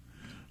time.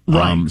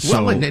 Right.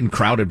 And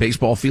crowded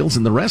baseball fields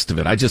and the rest of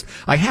it.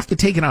 I have to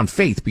take it on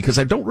faith because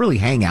I don't really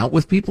hang out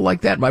with people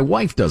like that. My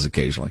wife does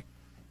occasionally.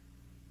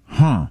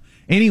 Huh.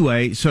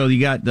 Anyway, so you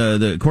got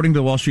according to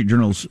the Wall Street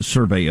Journal's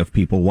survey of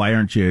people, why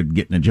aren't you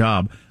getting a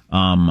job?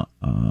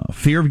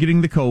 Fear of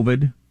getting the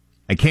COVID.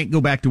 I can't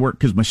go back to work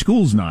because my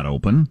school's not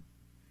open.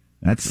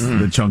 That's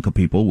the chunk of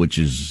people, which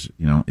is,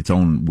 its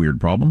own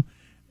weird problem.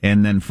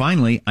 And then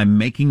finally, I'm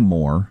making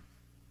more,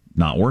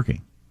 not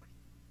working.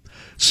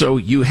 So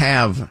you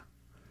have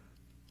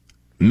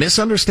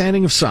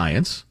misunderstanding of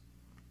science,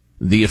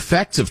 the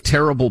effects of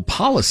terrible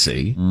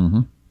policy,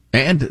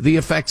 and the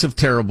effects of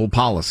terrible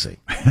policy.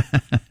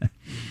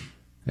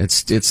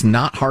 It's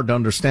not hard to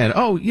understand.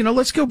 Oh,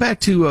 let's go back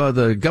to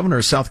the governor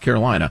of South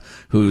Carolina,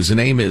 whose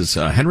name is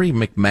Henry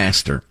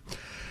McMaster.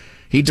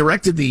 He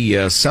directed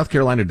the South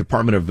Carolina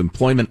Department of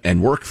Employment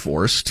and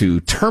Workforce to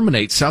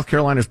terminate South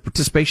Carolina's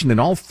participation in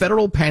all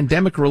federal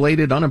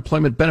pandemic-related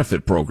unemployment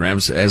benefit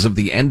programs as of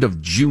the end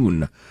of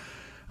June.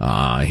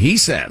 He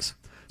says,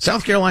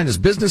 South Carolina's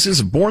businesses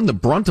have borne the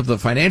brunt of the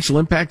financial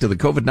impact of the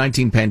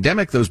COVID-19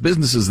 pandemic. Those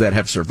businesses that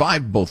have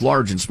survived, both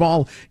large and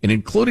small, and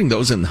including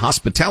those in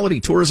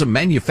hospitality, tourism,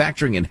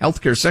 manufacturing, and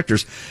healthcare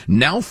sectors,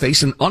 now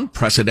face an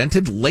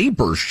unprecedented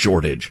labor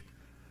shortage.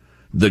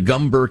 The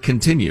Gumber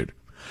continued.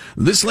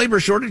 This labor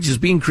shortage is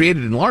being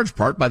created in large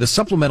part by the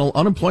supplemental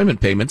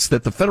unemployment payments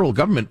that the federal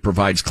government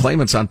provides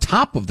claimants on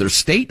top of their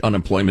state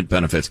unemployment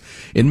benefits.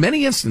 In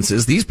many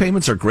instances, these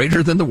payments are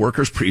greater than the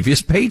workers'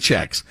 previous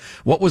paychecks.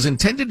 What was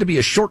intended to be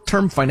a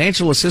short-term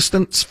financial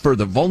assistance for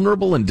the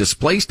vulnerable and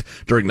displaced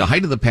during the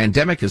height of the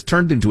pandemic has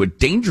turned into a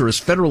dangerous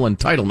federal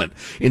entitlement,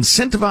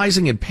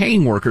 incentivizing and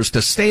paying workers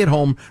to stay at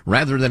home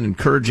rather than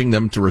encouraging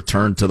them to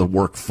return to the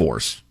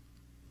workforce.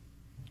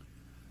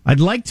 I'd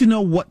like to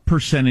know what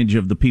percentage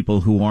of the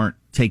people who aren't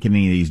taking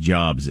any of these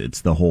jobs, it's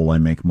the whole I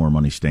make more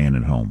money staying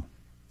at home.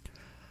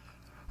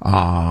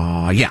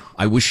 Yeah,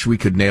 I wish we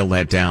could nail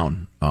that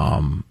down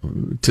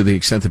to the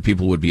extent that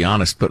people would be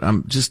honest. But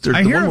one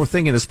more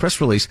thing in this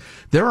press release.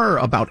 There are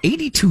about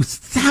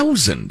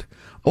 82,000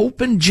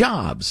 open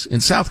jobs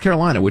in South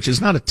Carolina, which is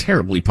not a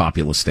terribly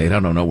populous state. I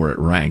don't know where it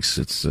ranks.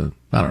 It's, I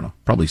don't know,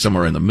 probably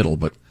somewhere in the middle,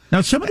 but. Now,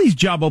 some of these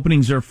job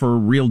openings are for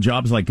real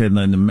jobs, like in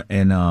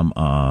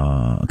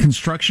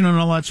construction and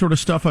all that sort of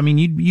stuff. I mean,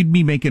 you'd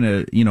be making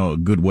a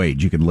good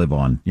wage you could live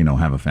on,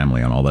 have a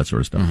family on, all that sort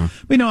of stuff.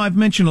 Mm-hmm. But, I've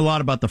mentioned a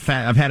lot about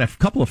I've had a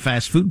couple of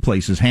fast food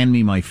places hand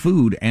me my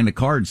food and a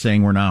card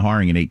saying we're not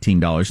hiring at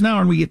 $18 an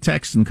hour, and we get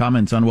texts and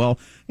comments on,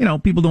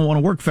 people don't want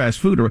to work fast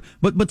food,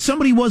 but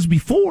somebody was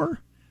before.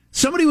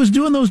 Somebody was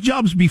doing those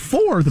jobs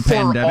before the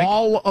pandemic. For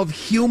all of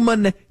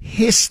human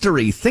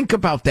history. Think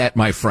about that,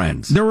 my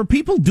friends. There were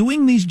people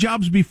doing these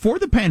jobs before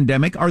the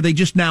pandemic. Are they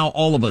just now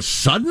all of a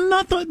sudden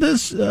not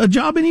a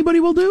job anybody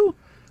will do?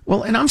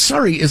 Well, and I'm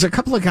sorry, as a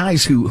couple of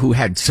guys who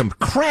had some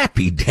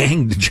crappy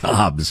danged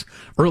jobs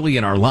early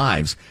in our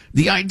lives,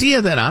 the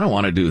idea that I don't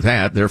want to do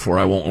that, therefore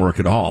I won't work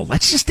at all,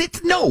 that's just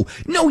it. No,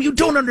 you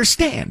don't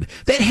understand.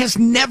 That has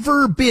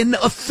never been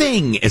a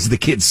thing, as the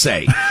kids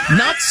say.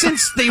 Not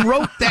since they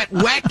wrote that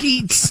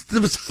wacky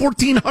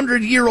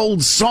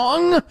 1,400-year-old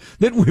song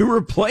that we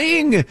were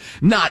playing.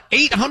 Not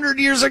 800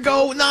 years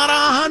ago, not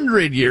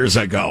 100 years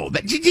ago.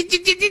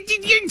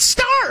 You'd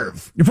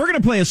starve. If we're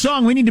going to play a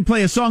song, we need to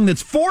play a song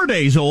that's 4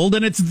 days old,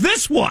 and it's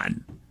this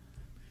one.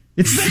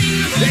 It's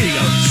this. There you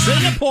go.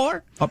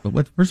 Singapore. Oh,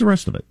 where's the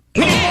rest of it?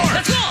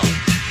 Let's go.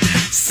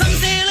 Some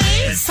say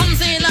late, some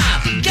say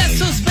love. Guess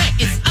who's back?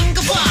 It's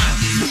Uncle Bob.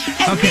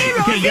 Okay,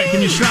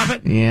 can you stop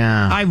it?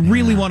 Yeah. I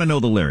really want to know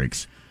the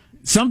lyrics.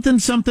 Something.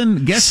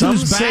 Guess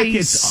who's back?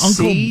 It's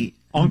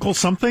Uncle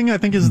something, I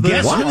think is the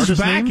Guess who's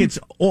back? Name? It's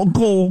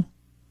Uncle.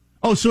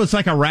 Oh, so it's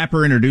like a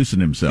rapper introducing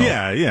himself.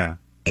 Yeah.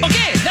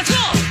 Okay, let's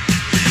go.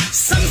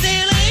 Some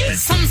say late,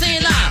 some say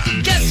love.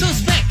 Guess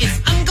who's back?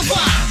 It's Uncle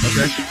Bob.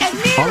 Okay.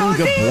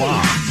 Uncle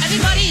Bob.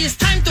 Everybody, it's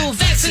time to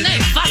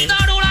vaccinate. Faster,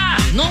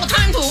 no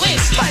time to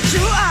waste. But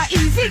you are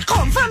easy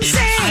confirm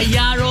say.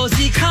 Aya,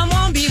 Rosie, come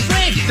on, be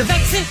brave. The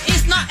vaccine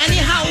is not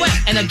anyhow wet,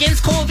 and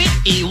against COVID,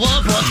 it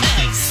will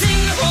protect.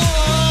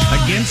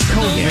 Singapore. Against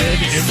COVID,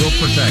 it will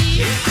protect.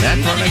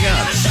 That part I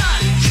got.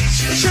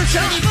 Sure.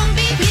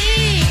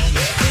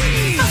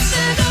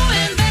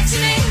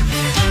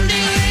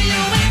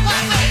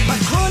 But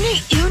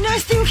chronic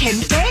illness still can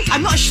take.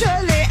 I'm not sure,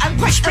 I'm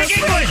quite sure.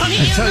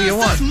 I tell you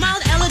what.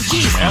 Mild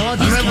allergies. I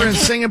remember in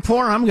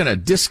Singapore, I'm going to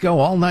disco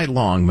all night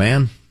long,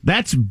 man.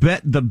 That's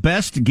the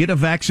best get a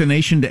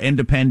vaccination to end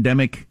a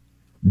pandemic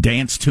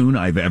dance tune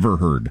I've ever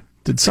heard.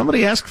 Did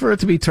somebody ask for it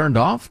to be turned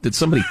off? Did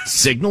somebody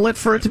signal it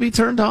for it to be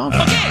turned off?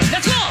 Okay,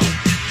 let's go.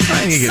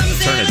 I think you can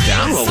turn it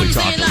down while we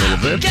talk a little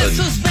bit. Guess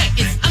who's back?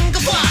 It's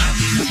Uncle Bob.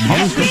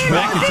 Who's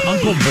back? It's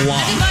Uncle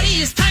Bob.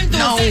 Everybody, it's time to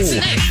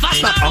vaccinate.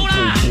 Faster,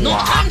 no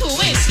time to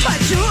waste.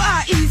 But you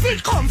are easy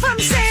confirm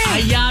say.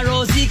 Aya,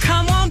 Rosie,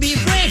 come on, be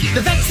brave.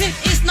 The vaccine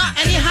is not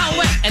anyhow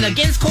wet, and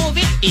against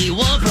COVID, it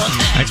will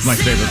protect. That's my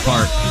favorite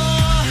part.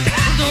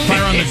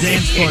 Fire on the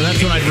dance floor,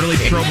 that's when I'd really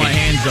throw my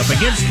hands up.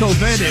 Against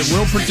COVID, it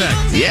will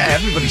protect. Yeah,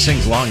 everybody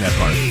sings along that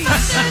part.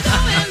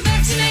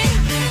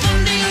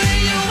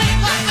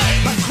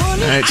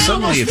 All right,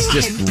 suddenly it's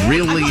just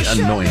really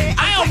annoying.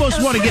 I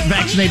almost want to get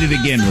vaccinated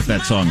again with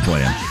that song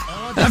playing.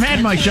 I've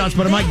had my shots,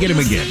 but I might get them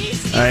again.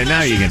 All right,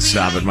 now you can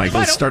stop it,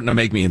 Michael. It's starting to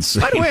make me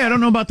insane. By the way, I don't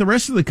know about the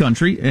rest of the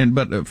country,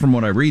 but from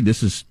what I read,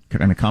 this is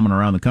kind of common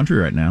around the country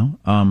right now.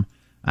 I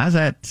was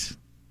at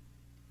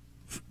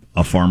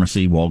a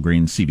pharmacy,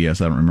 Walgreens,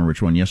 CVS, I don't remember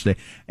which one yesterday.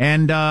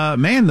 And,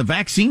 man, the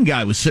vaccine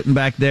guy was sitting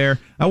back there.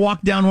 I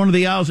walked down one of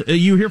the aisles. Are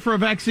you here for a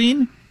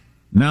vaccine?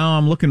 No,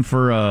 I'm looking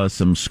for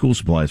some school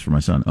supplies for my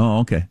son. Oh,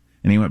 okay.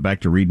 And he went back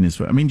to reading his...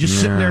 I mean,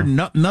 just sitting there,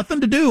 nothing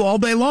to do all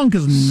day long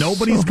because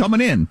nobody's coming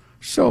in.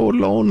 So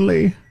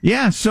lonely.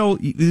 Yeah, so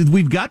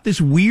we've got this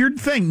weird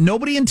thing.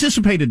 Nobody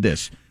anticipated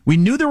this. We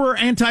knew there were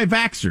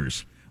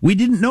anti-vaxxers. We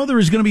didn't know there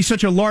was going to be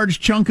such a large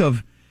chunk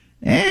of,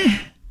 I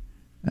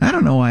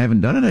don't know why I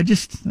haven't done it. I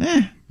just,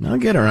 I'll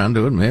get around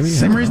to it, maybe.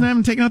 Same reason I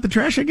haven't taken out the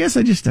trash, I guess.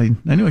 I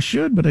knew I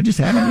should, but I just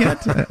haven't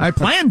yet. I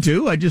plan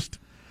to. I just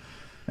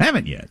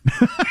haven't yet.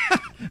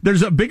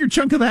 There's a bigger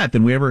chunk of that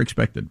than we ever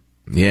expected.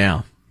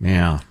 Yeah.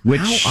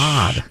 Which, how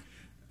odd.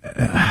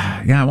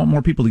 I want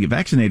more people to get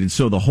vaccinated.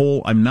 So the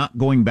whole I'm not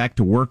going back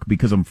to work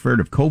because I'm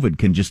afraid of COVID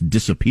can just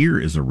disappear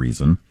is a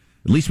reason.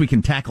 At least we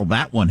can tackle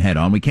that one head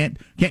on. We can't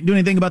do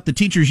anything about the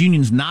teachers'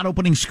 unions not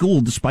opening school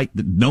despite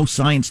no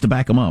science to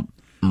back them up.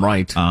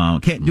 Right.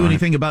 Can't do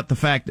anything about the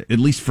fact, at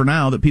least for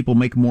now, that people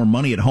make more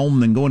money at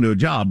home than going to a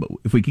job. But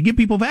if we could get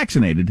people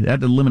vaccinated,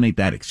 that'd eliminate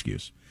that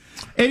excuse.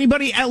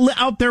 Anybody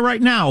out there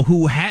right now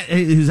who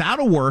is out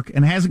of work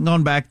and hasn't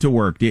gone back to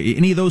work, do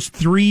any of those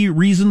three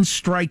reasons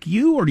strike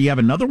you, or do you have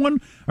another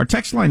one? Our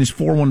text line is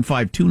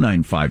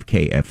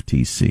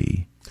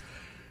 415-295-KFTC.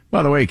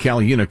 By the way, Cal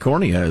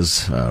Unicornia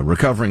is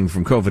recovering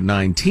from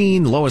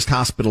COVID-19, lowest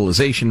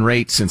hospitalization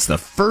rate since the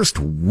first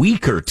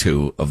week or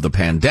two of the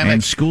pandemic.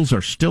 And schools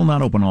are still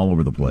not open all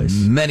over the place.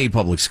 Many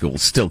public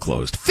schools still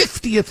closed.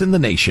 50th in the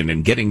nation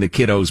in getting the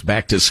kiddos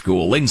back to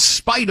school in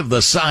spite of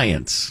the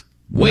science.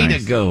 Way to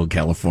go,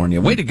 California.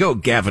 Way to go,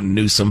 Gavin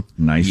Newsom.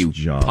 Nice you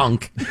job.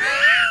 Punk.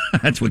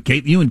 That's what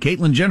you and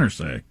Caitlyn Jenner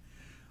say.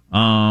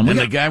 And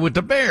the guy with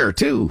the bear,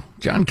 too,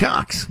 John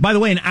Cox. By the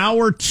way, in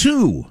hour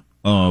 2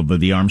 of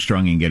the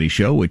Armstrong and Getty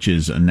Show, which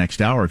is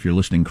next hour if you're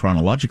listening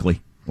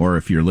chronologically, or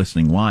if you're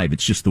listening live,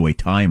 it's just the way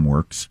time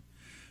works.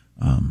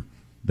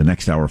 The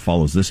next hour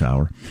follows this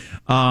hour.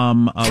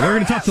 We're going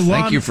to talk to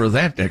Thank you for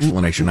that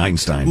explanation,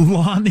 Einstein.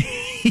 Lonnie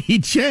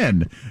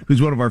Chen,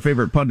 who's one of our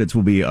favorite pundits,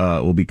 will be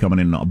coming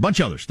in, a bunch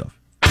of other stuff.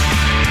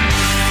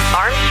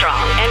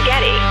 Armstrong and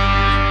Getty.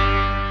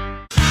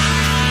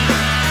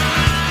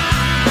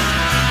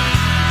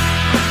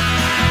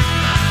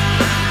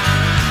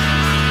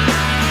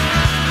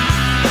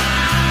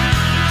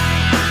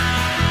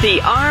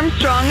 The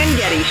Armstrong and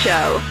Getty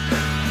Show.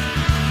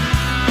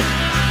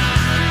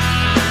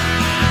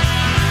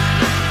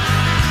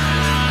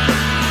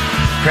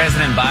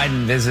 President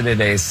Biden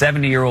visited a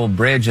 70-year-old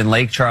bridge in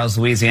Lake Charles,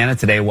 Louisiana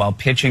today while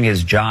pitching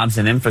his jobs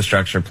and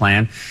infrastructure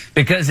plan.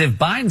 Because if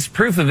Biden's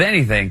proof of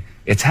anything,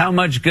 it's how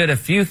much good a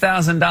few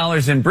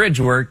 $1,000s in bridge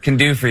work can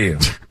do for you.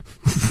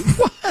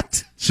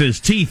 What? Says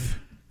teeth.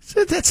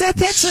 That's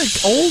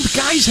like old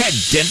guys had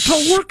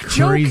dental work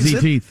joke? Crazy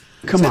teeth.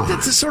 Come on.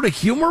 That's the sort of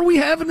humor we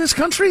have in this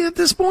country at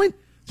this point?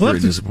 Very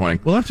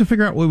disappointing. We'll have to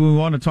figure out what we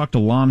want to talk to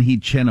Lan Hee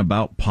Chen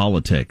about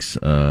politics.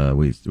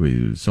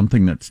 We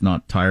something that's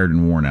not tired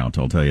and worn out,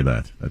 I'll tell you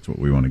that. That's what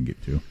we want to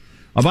get to.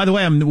 Oh, by the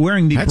way, I'm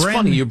wearing the That's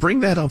funny. You bring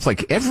that up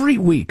like every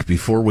week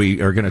before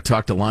we are going to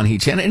talk to Lan Hee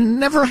Chen, and it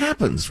never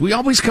happens. We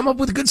always come up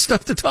with good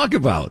stuff to talk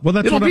about. Well,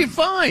 it'll be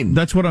fine.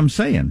 That's what I'm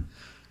saying.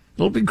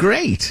 It'll be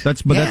great.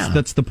 That's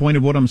the point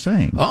of what I'm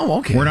saying. Oh,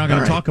 okay. We're not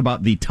going to talk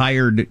about the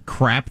tired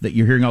crap that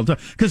you're hearing all the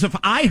time. Because if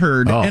I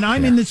heard,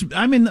 I'm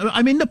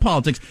into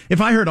politics.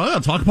 If I heard, I'll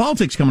talk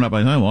politics coming up,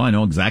 I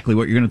know exactly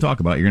what you're going to talk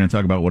about. You're going to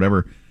talk about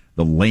whatever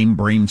the lame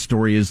brain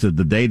story is of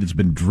the day that's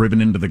been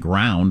driven into the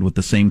ground with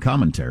the same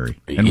commentary.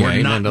 And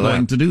we're not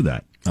going to do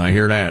that. I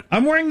hear that.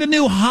 I'm wearing the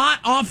new hot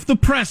off the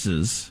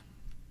presses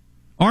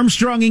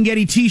Armstrong and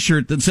Getty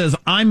t-shirt that says,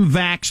 "I'm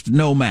vaxxed,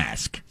 no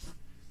mask."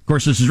 Of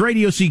course, this is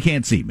radio, so you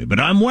can't see me, but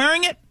I'm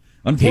wearing it.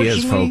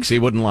 Unfortunately, he is, folks. He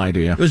wouldn't lie to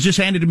you. It was just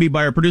handed to me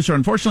by our producer.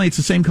 Unfortunately, it's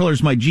the same color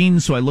as my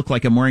jeans, so I look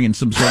like I'm wearing in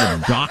some sort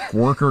of dock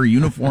worker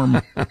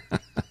uniform. I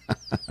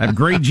have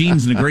gray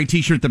jeans and a gray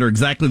t-shirt that are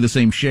exactly the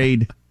same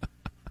shade.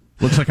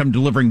 Looks like I'm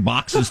delivering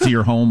boxes to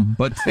your home,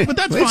 but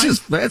that's fine.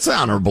 That's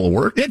honorable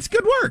work. It's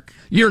good work.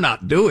 You're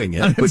not doing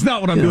it. It's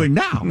not what I'm doing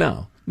now.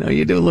 No,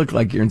 you do look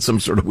like you're in some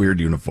sort of weird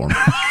uniform.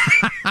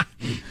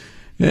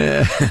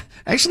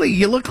 Actually,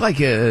 you look like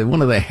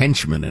one of the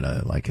henchmen in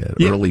an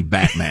early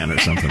Batman or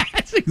something.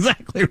 That's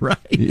exactly right.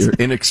 You're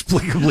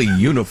inexplicably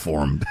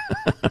uniformed.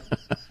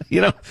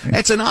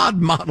 That's an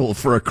odd model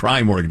for a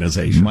crime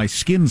organization. My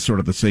skin's sort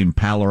of the same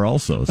pallor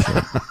also,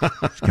 so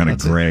it's kind of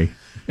gray.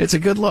 It's a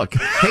good look.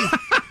 Hey,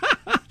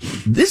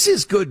 this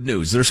is good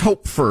news. There's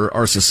hope for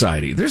our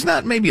society. There's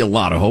not maybe a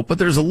lot of hope, but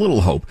there's a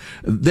little hope.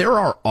 There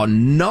are a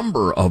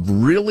number of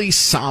really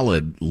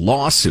solid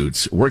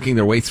lawsuits working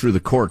their way through the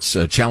courts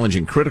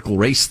challenging critical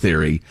race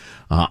theory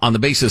on the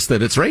basis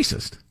that it's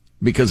racist,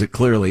 because it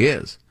clearly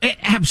is. It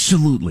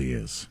absolutely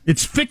is.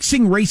 It's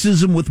fixing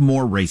racism with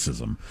more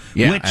racism,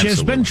 which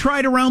has been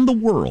tried around the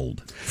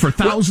world for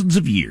thousands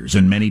of years,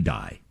 and many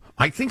die.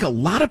 I think a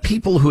lot of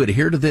people who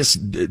adhere to this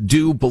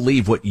do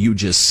believe what you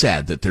just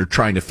said, that they're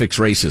trying to fix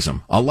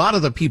racism. A lot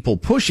of the people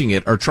pushing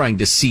it are trying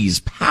to seize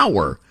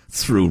power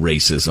through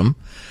racism.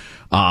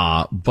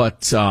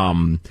 But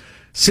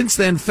since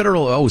then, since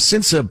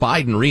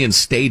Biden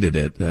reinstated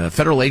it,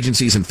 federal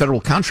agencies and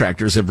federal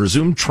contractors have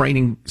resumed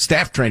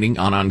staff training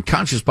on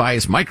unconscious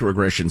bias,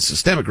 microaggressions,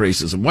 systemic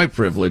racism, white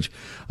privilege,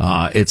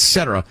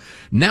 etc.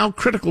 Now,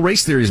 critical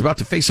race theory is about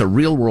to face a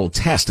real-world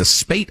test, a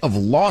spate of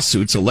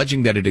lawsuits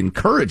alleging that it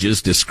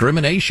encourages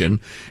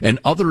discrimination and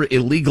other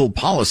illegal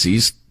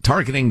policies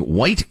targeting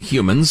white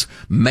humans,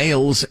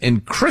 males,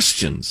 and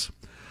Christians.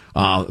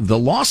 The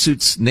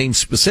lawsuits name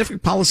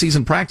specific policies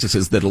and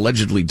practices that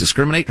allegedly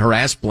discriminate,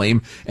 harass,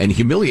 blame, and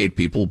humiliate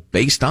people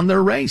based on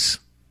their race.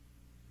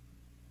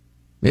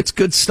 It's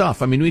good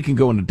stuff. I mean, we can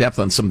go into depth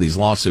on some of these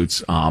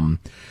lawsuits.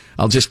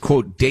 I'll just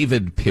quote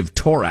David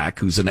Pivtorak,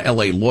 who's an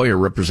L.A. lawyer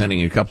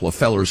representing a couple of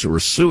fellows who are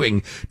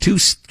suing two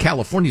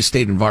California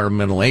state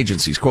environmental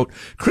agencies. Quote,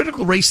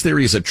 "Critical race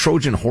theory is a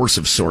Trojan horse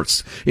of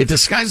sorts. It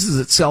disguises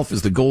itself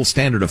as the gold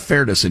standard of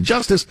fairness and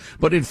justice,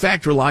 but in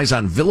fact relies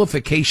on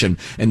vilification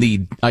and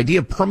the idea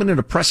of permanent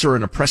oppressor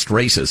and oppressed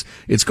races.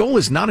 Its goal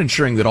is not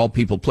ensuring that all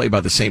people play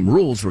by the same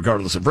rules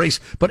regardless of race,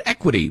 but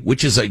equity,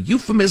 which is a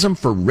euphemism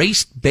for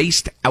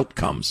race-based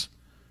outcomes."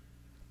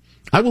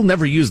 I will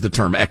never use the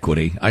term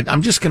equity.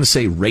 I'm just going to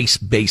say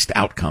race-based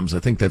outcomes. I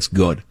think that's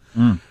good.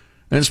 And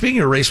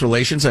speaking of race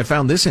relations, I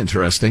found this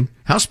interesting.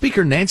 House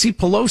Speaker Nancy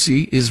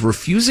Pelosi is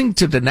refusing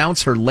to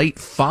denounce her late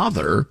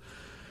father,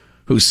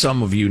 who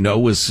some of you know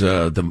was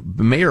the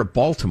mayor of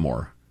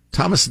Baltimore,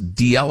 Thomas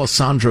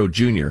D'Alessandro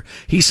Jr.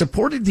 He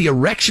supported the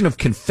erection of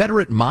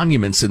Confederate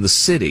monuments in the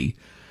city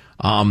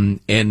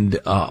and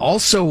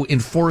also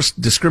enforced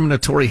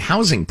discriminatory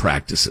housing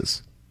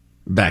practices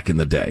back in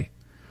the day.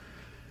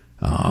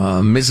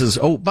 In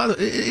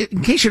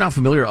case you're not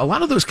familiar, a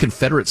lot of those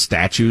Confederate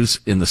statues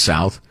in the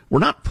South were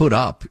not put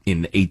up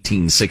in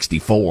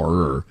 1864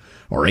 or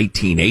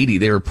 1880.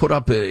 They were put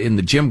up in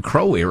the Jim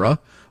Crow era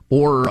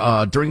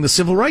or during the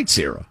Civil Rights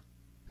era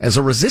as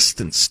a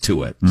resistance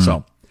to it.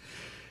 So,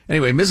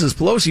 anyway, Mrs.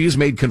 Pelosi has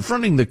made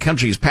confronting the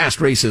country's past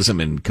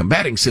racism and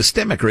combating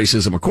systemic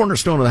racism a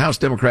cornerstone of the House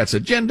Democrats'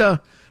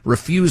 agenda,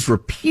 refused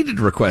repeated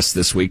requests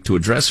this week to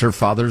address her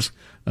father's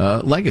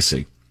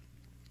legacy,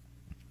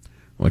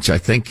 which I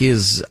think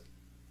is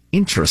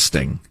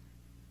interesting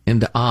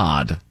and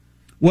odd.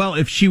 Well,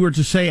 if she were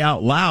to say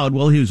out loud,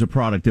 well, he was a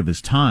product of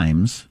his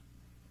times,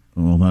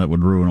 well, that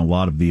would ruin a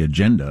lot of the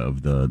agenda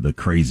of the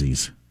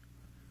crazies.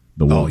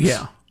 The wokes. Oh,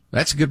 yeah.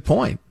 That's a good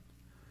point.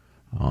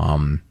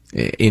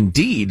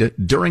 Indeed,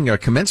 during a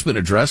commencement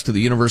address to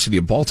the University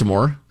of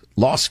Baltimore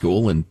law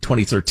school in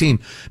 2013.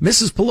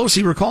 Mrs.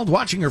 Pelosi recalled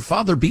watching her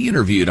father be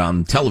interviewed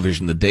on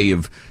television the day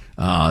of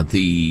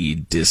the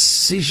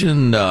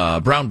decision,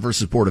 Brown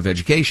versus Board of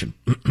Education.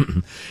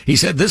 He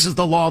said, "This is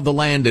the law of the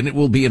land, and it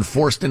will be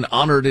enforced and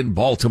honored in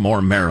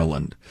Baltimore,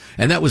 Maryland."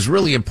 And that was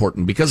really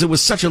important because it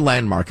was such a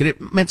landmark, and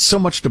it meant so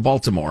much to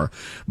Baltimore.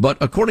 But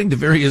according to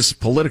various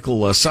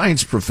political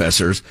science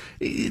professors,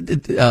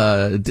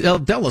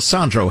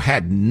 D'Alessandro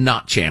had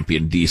not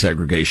championed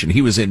desegregation.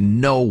 He was in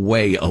no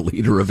way a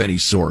leader of any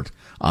sort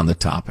on the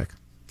topic.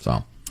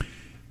 So,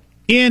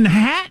 in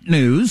hat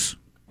news...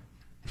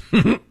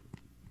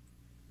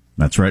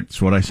 That's right.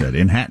 That's what I said.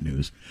 In hat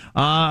news.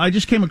 I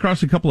just came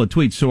across a couple of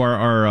tweets. So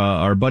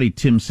our buddy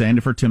Tim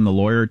Sandifer, Tim the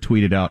lawyer,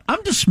 tweeted out,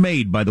 "I'm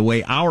dismayed by the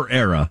way our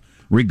era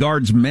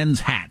regards men's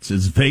hats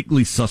as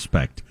vaguely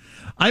suspect.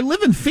 I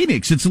live in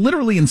Phoenix. It's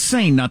literally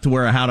insane not to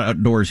wear a hat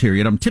outdoors here,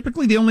 yet I'm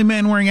typically the only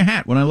man wearing a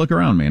hat when I look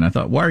around me." And I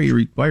thought, why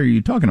are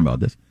you talking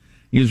about this?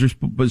 He was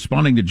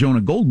responding to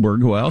Jonah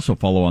Goldberg, who I also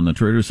follow on the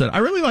Twitter, who said, "I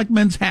really like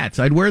men's hats.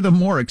 I'd wear them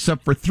more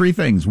except for three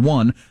things.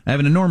 One, I have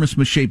an enormous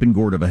misshapen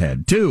gourd of a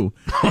head. Two,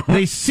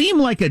 they seem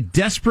like a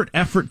desperate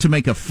effort to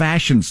make a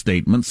fashion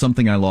statement,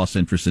 something I lost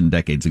interest in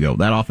decades ago.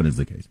 That often is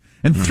the case.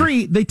 And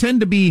three, they tend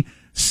to be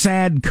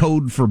sad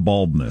code for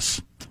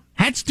baldness."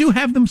 Hats do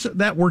have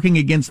that working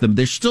against them.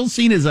 They're still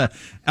seen as a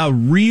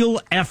real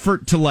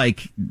effort to,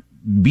 like,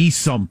 be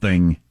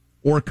something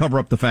or cover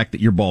up the fact that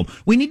you're bald.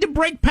 We need to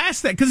break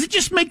past that because it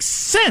just makes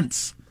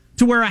sense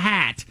to wear a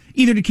hat,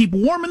 either to keep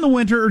warm in the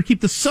winter or to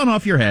keep the sun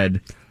off your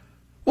head.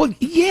 Well,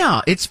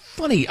 yeah, it's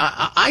funny.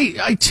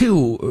 I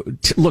too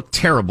look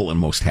terrible in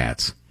most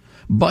hats.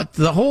 But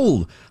the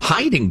whole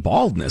hiding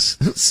baldness,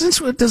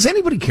 does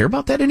anybody care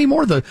about that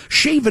anymore? The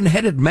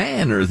shaven-headed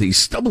man or the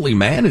stubbly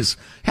man that's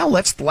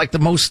like the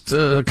most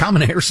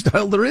common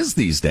hairstyle there is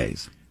these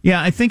days. Yeah,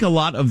 I think a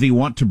lot of the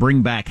want to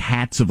bring back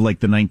hats of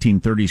like the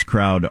 1930s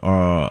crowd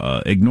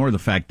ignore the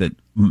fact that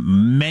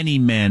many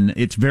men,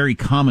 it's very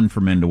common for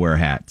men to wear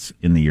hats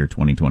in the year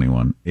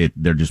 2021.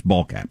 They're just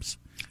ball caps.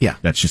 Yeah.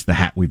 That's just the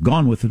hat we've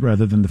gone with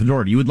rather than the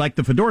fedora. You would like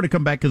the fedora to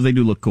come back because they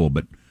do look cool,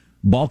 but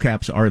ball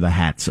caps are the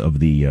hats of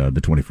the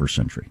 21st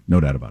century. No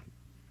doubt about it.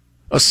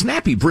 A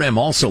snappy brim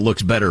also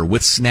looks better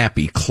with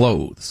snappy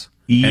clothes.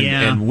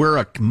 Yeah. And we're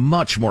a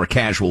much more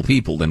casual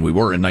people than we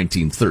were in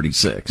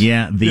 1936.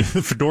 Yeah. The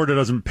fedora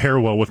doesn't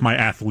pair well with my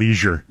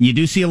athleisure. You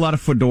do see a lot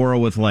of fedora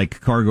with like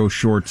cargo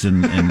shorts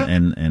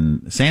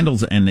and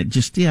sandals, and it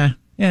just,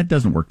 it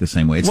doesn't work the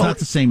same way. It's not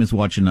the same as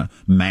watching a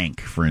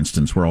Mank, for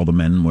instance, where all the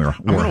men wear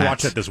I'm going to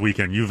watch that this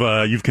weekend.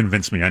 You've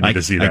convinced me. I need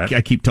to see that.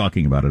 I keep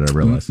talking about it, I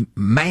realize.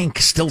 Mank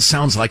still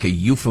sounds like a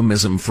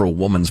euphemism for a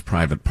woman's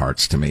private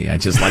parts to me. I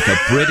just like a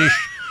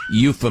British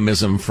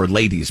euphemism for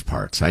ladies'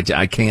 parts.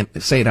 I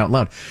can't say it out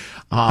loud.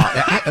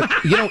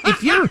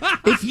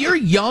 If you're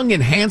young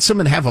and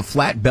handsome and have a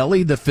flat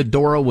belly, the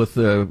fedora with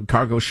the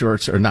cargo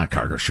shorts, or not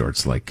cargo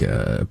shorts, like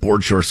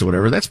board shorts or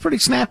whatever, that's pretty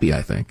snappy,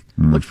 I think.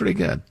 Looks pretty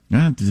good.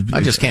 I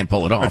just can't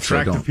pull it off.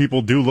 Attractive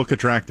people do look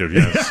attractive,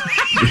 yes.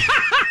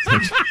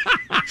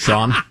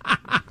 Sean,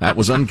 that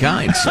was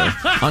unkind, sir.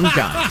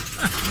 Unkind.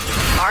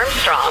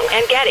 Armstrong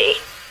and Getty.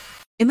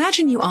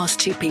 Imagine you ask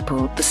two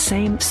people the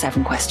same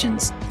 7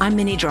 questions. I'm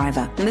Minnie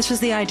Driver, and this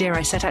was the idea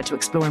I set out to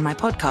explore in my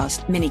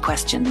podcast, Mini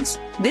Questions.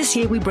 This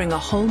year, we bring a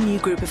whole new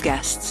group of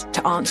guests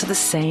to answer the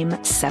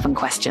same 7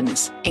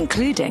 questions,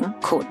 including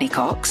Courtney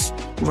Cox,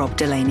 Rob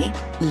Delaney,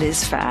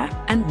 Liz Phair,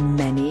 and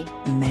many,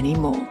 many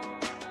more.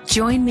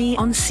 Join me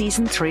on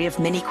Season 3 of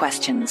Mini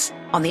Questions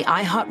on the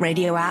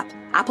iHeartRadio app,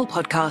 Apple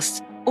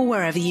Podcasts, or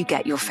wherever you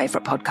get your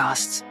favorite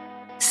podcasts.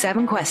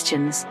 7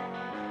 questions,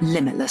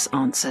 limitless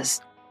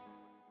answers.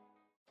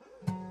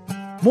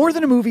 More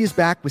Than a Movie is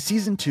back with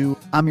Season 2.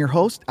 I'm your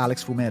host,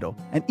 Alex Fumero,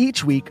 and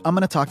each week I'm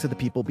going to talk to the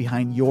people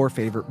behind your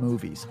favorite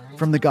movies.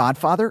 From The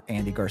Godfather,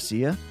 Andy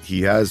Garcia.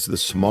 He has the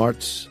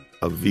smarts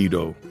of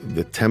Vito,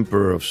 the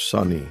temper of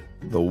Sonny,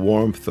 the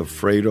warmth of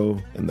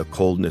Fredo, and the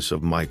coldness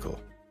of Michael.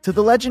 To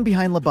the legend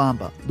behind La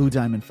Bamba, Lou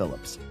Diamond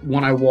Phillips.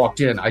 When I walked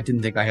in, I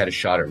didn't think I had a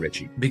shot at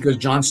Richie because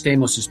John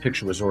Stamos'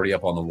 picture was already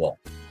up on the wall.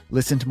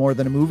 Listen to More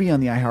Than a Movie on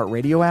the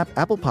iHeartRadio app,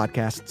 Apple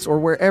Podcasts, or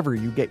wherever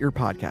you get your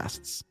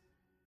podcasts.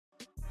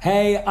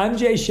 Hey, I'm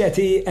Jay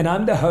Shetty, and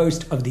I'm the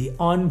host of the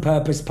On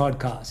Purpose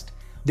podcast.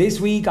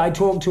 This week, I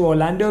talked to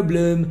Orlando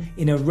Bloom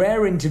in a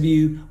rare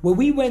interview where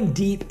we went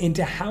deep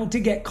into how to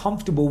get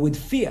comfortable with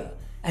fear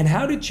and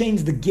how to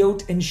change the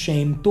guilt and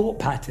shame thought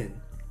pattern.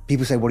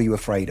 People say, what are you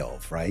afraid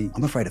of, right?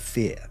 I'm afraid of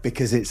fear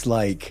because it's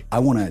like I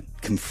want to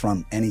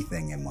confront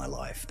anything in my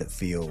life that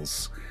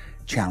feels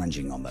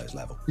challenging on those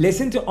levels.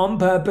 Listen to On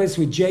Purpose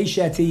with Jay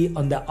Shetty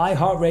on the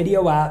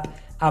iHeartRadio app,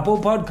 Apple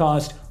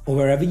Podcast, or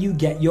wherever you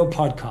get your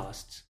podcasts.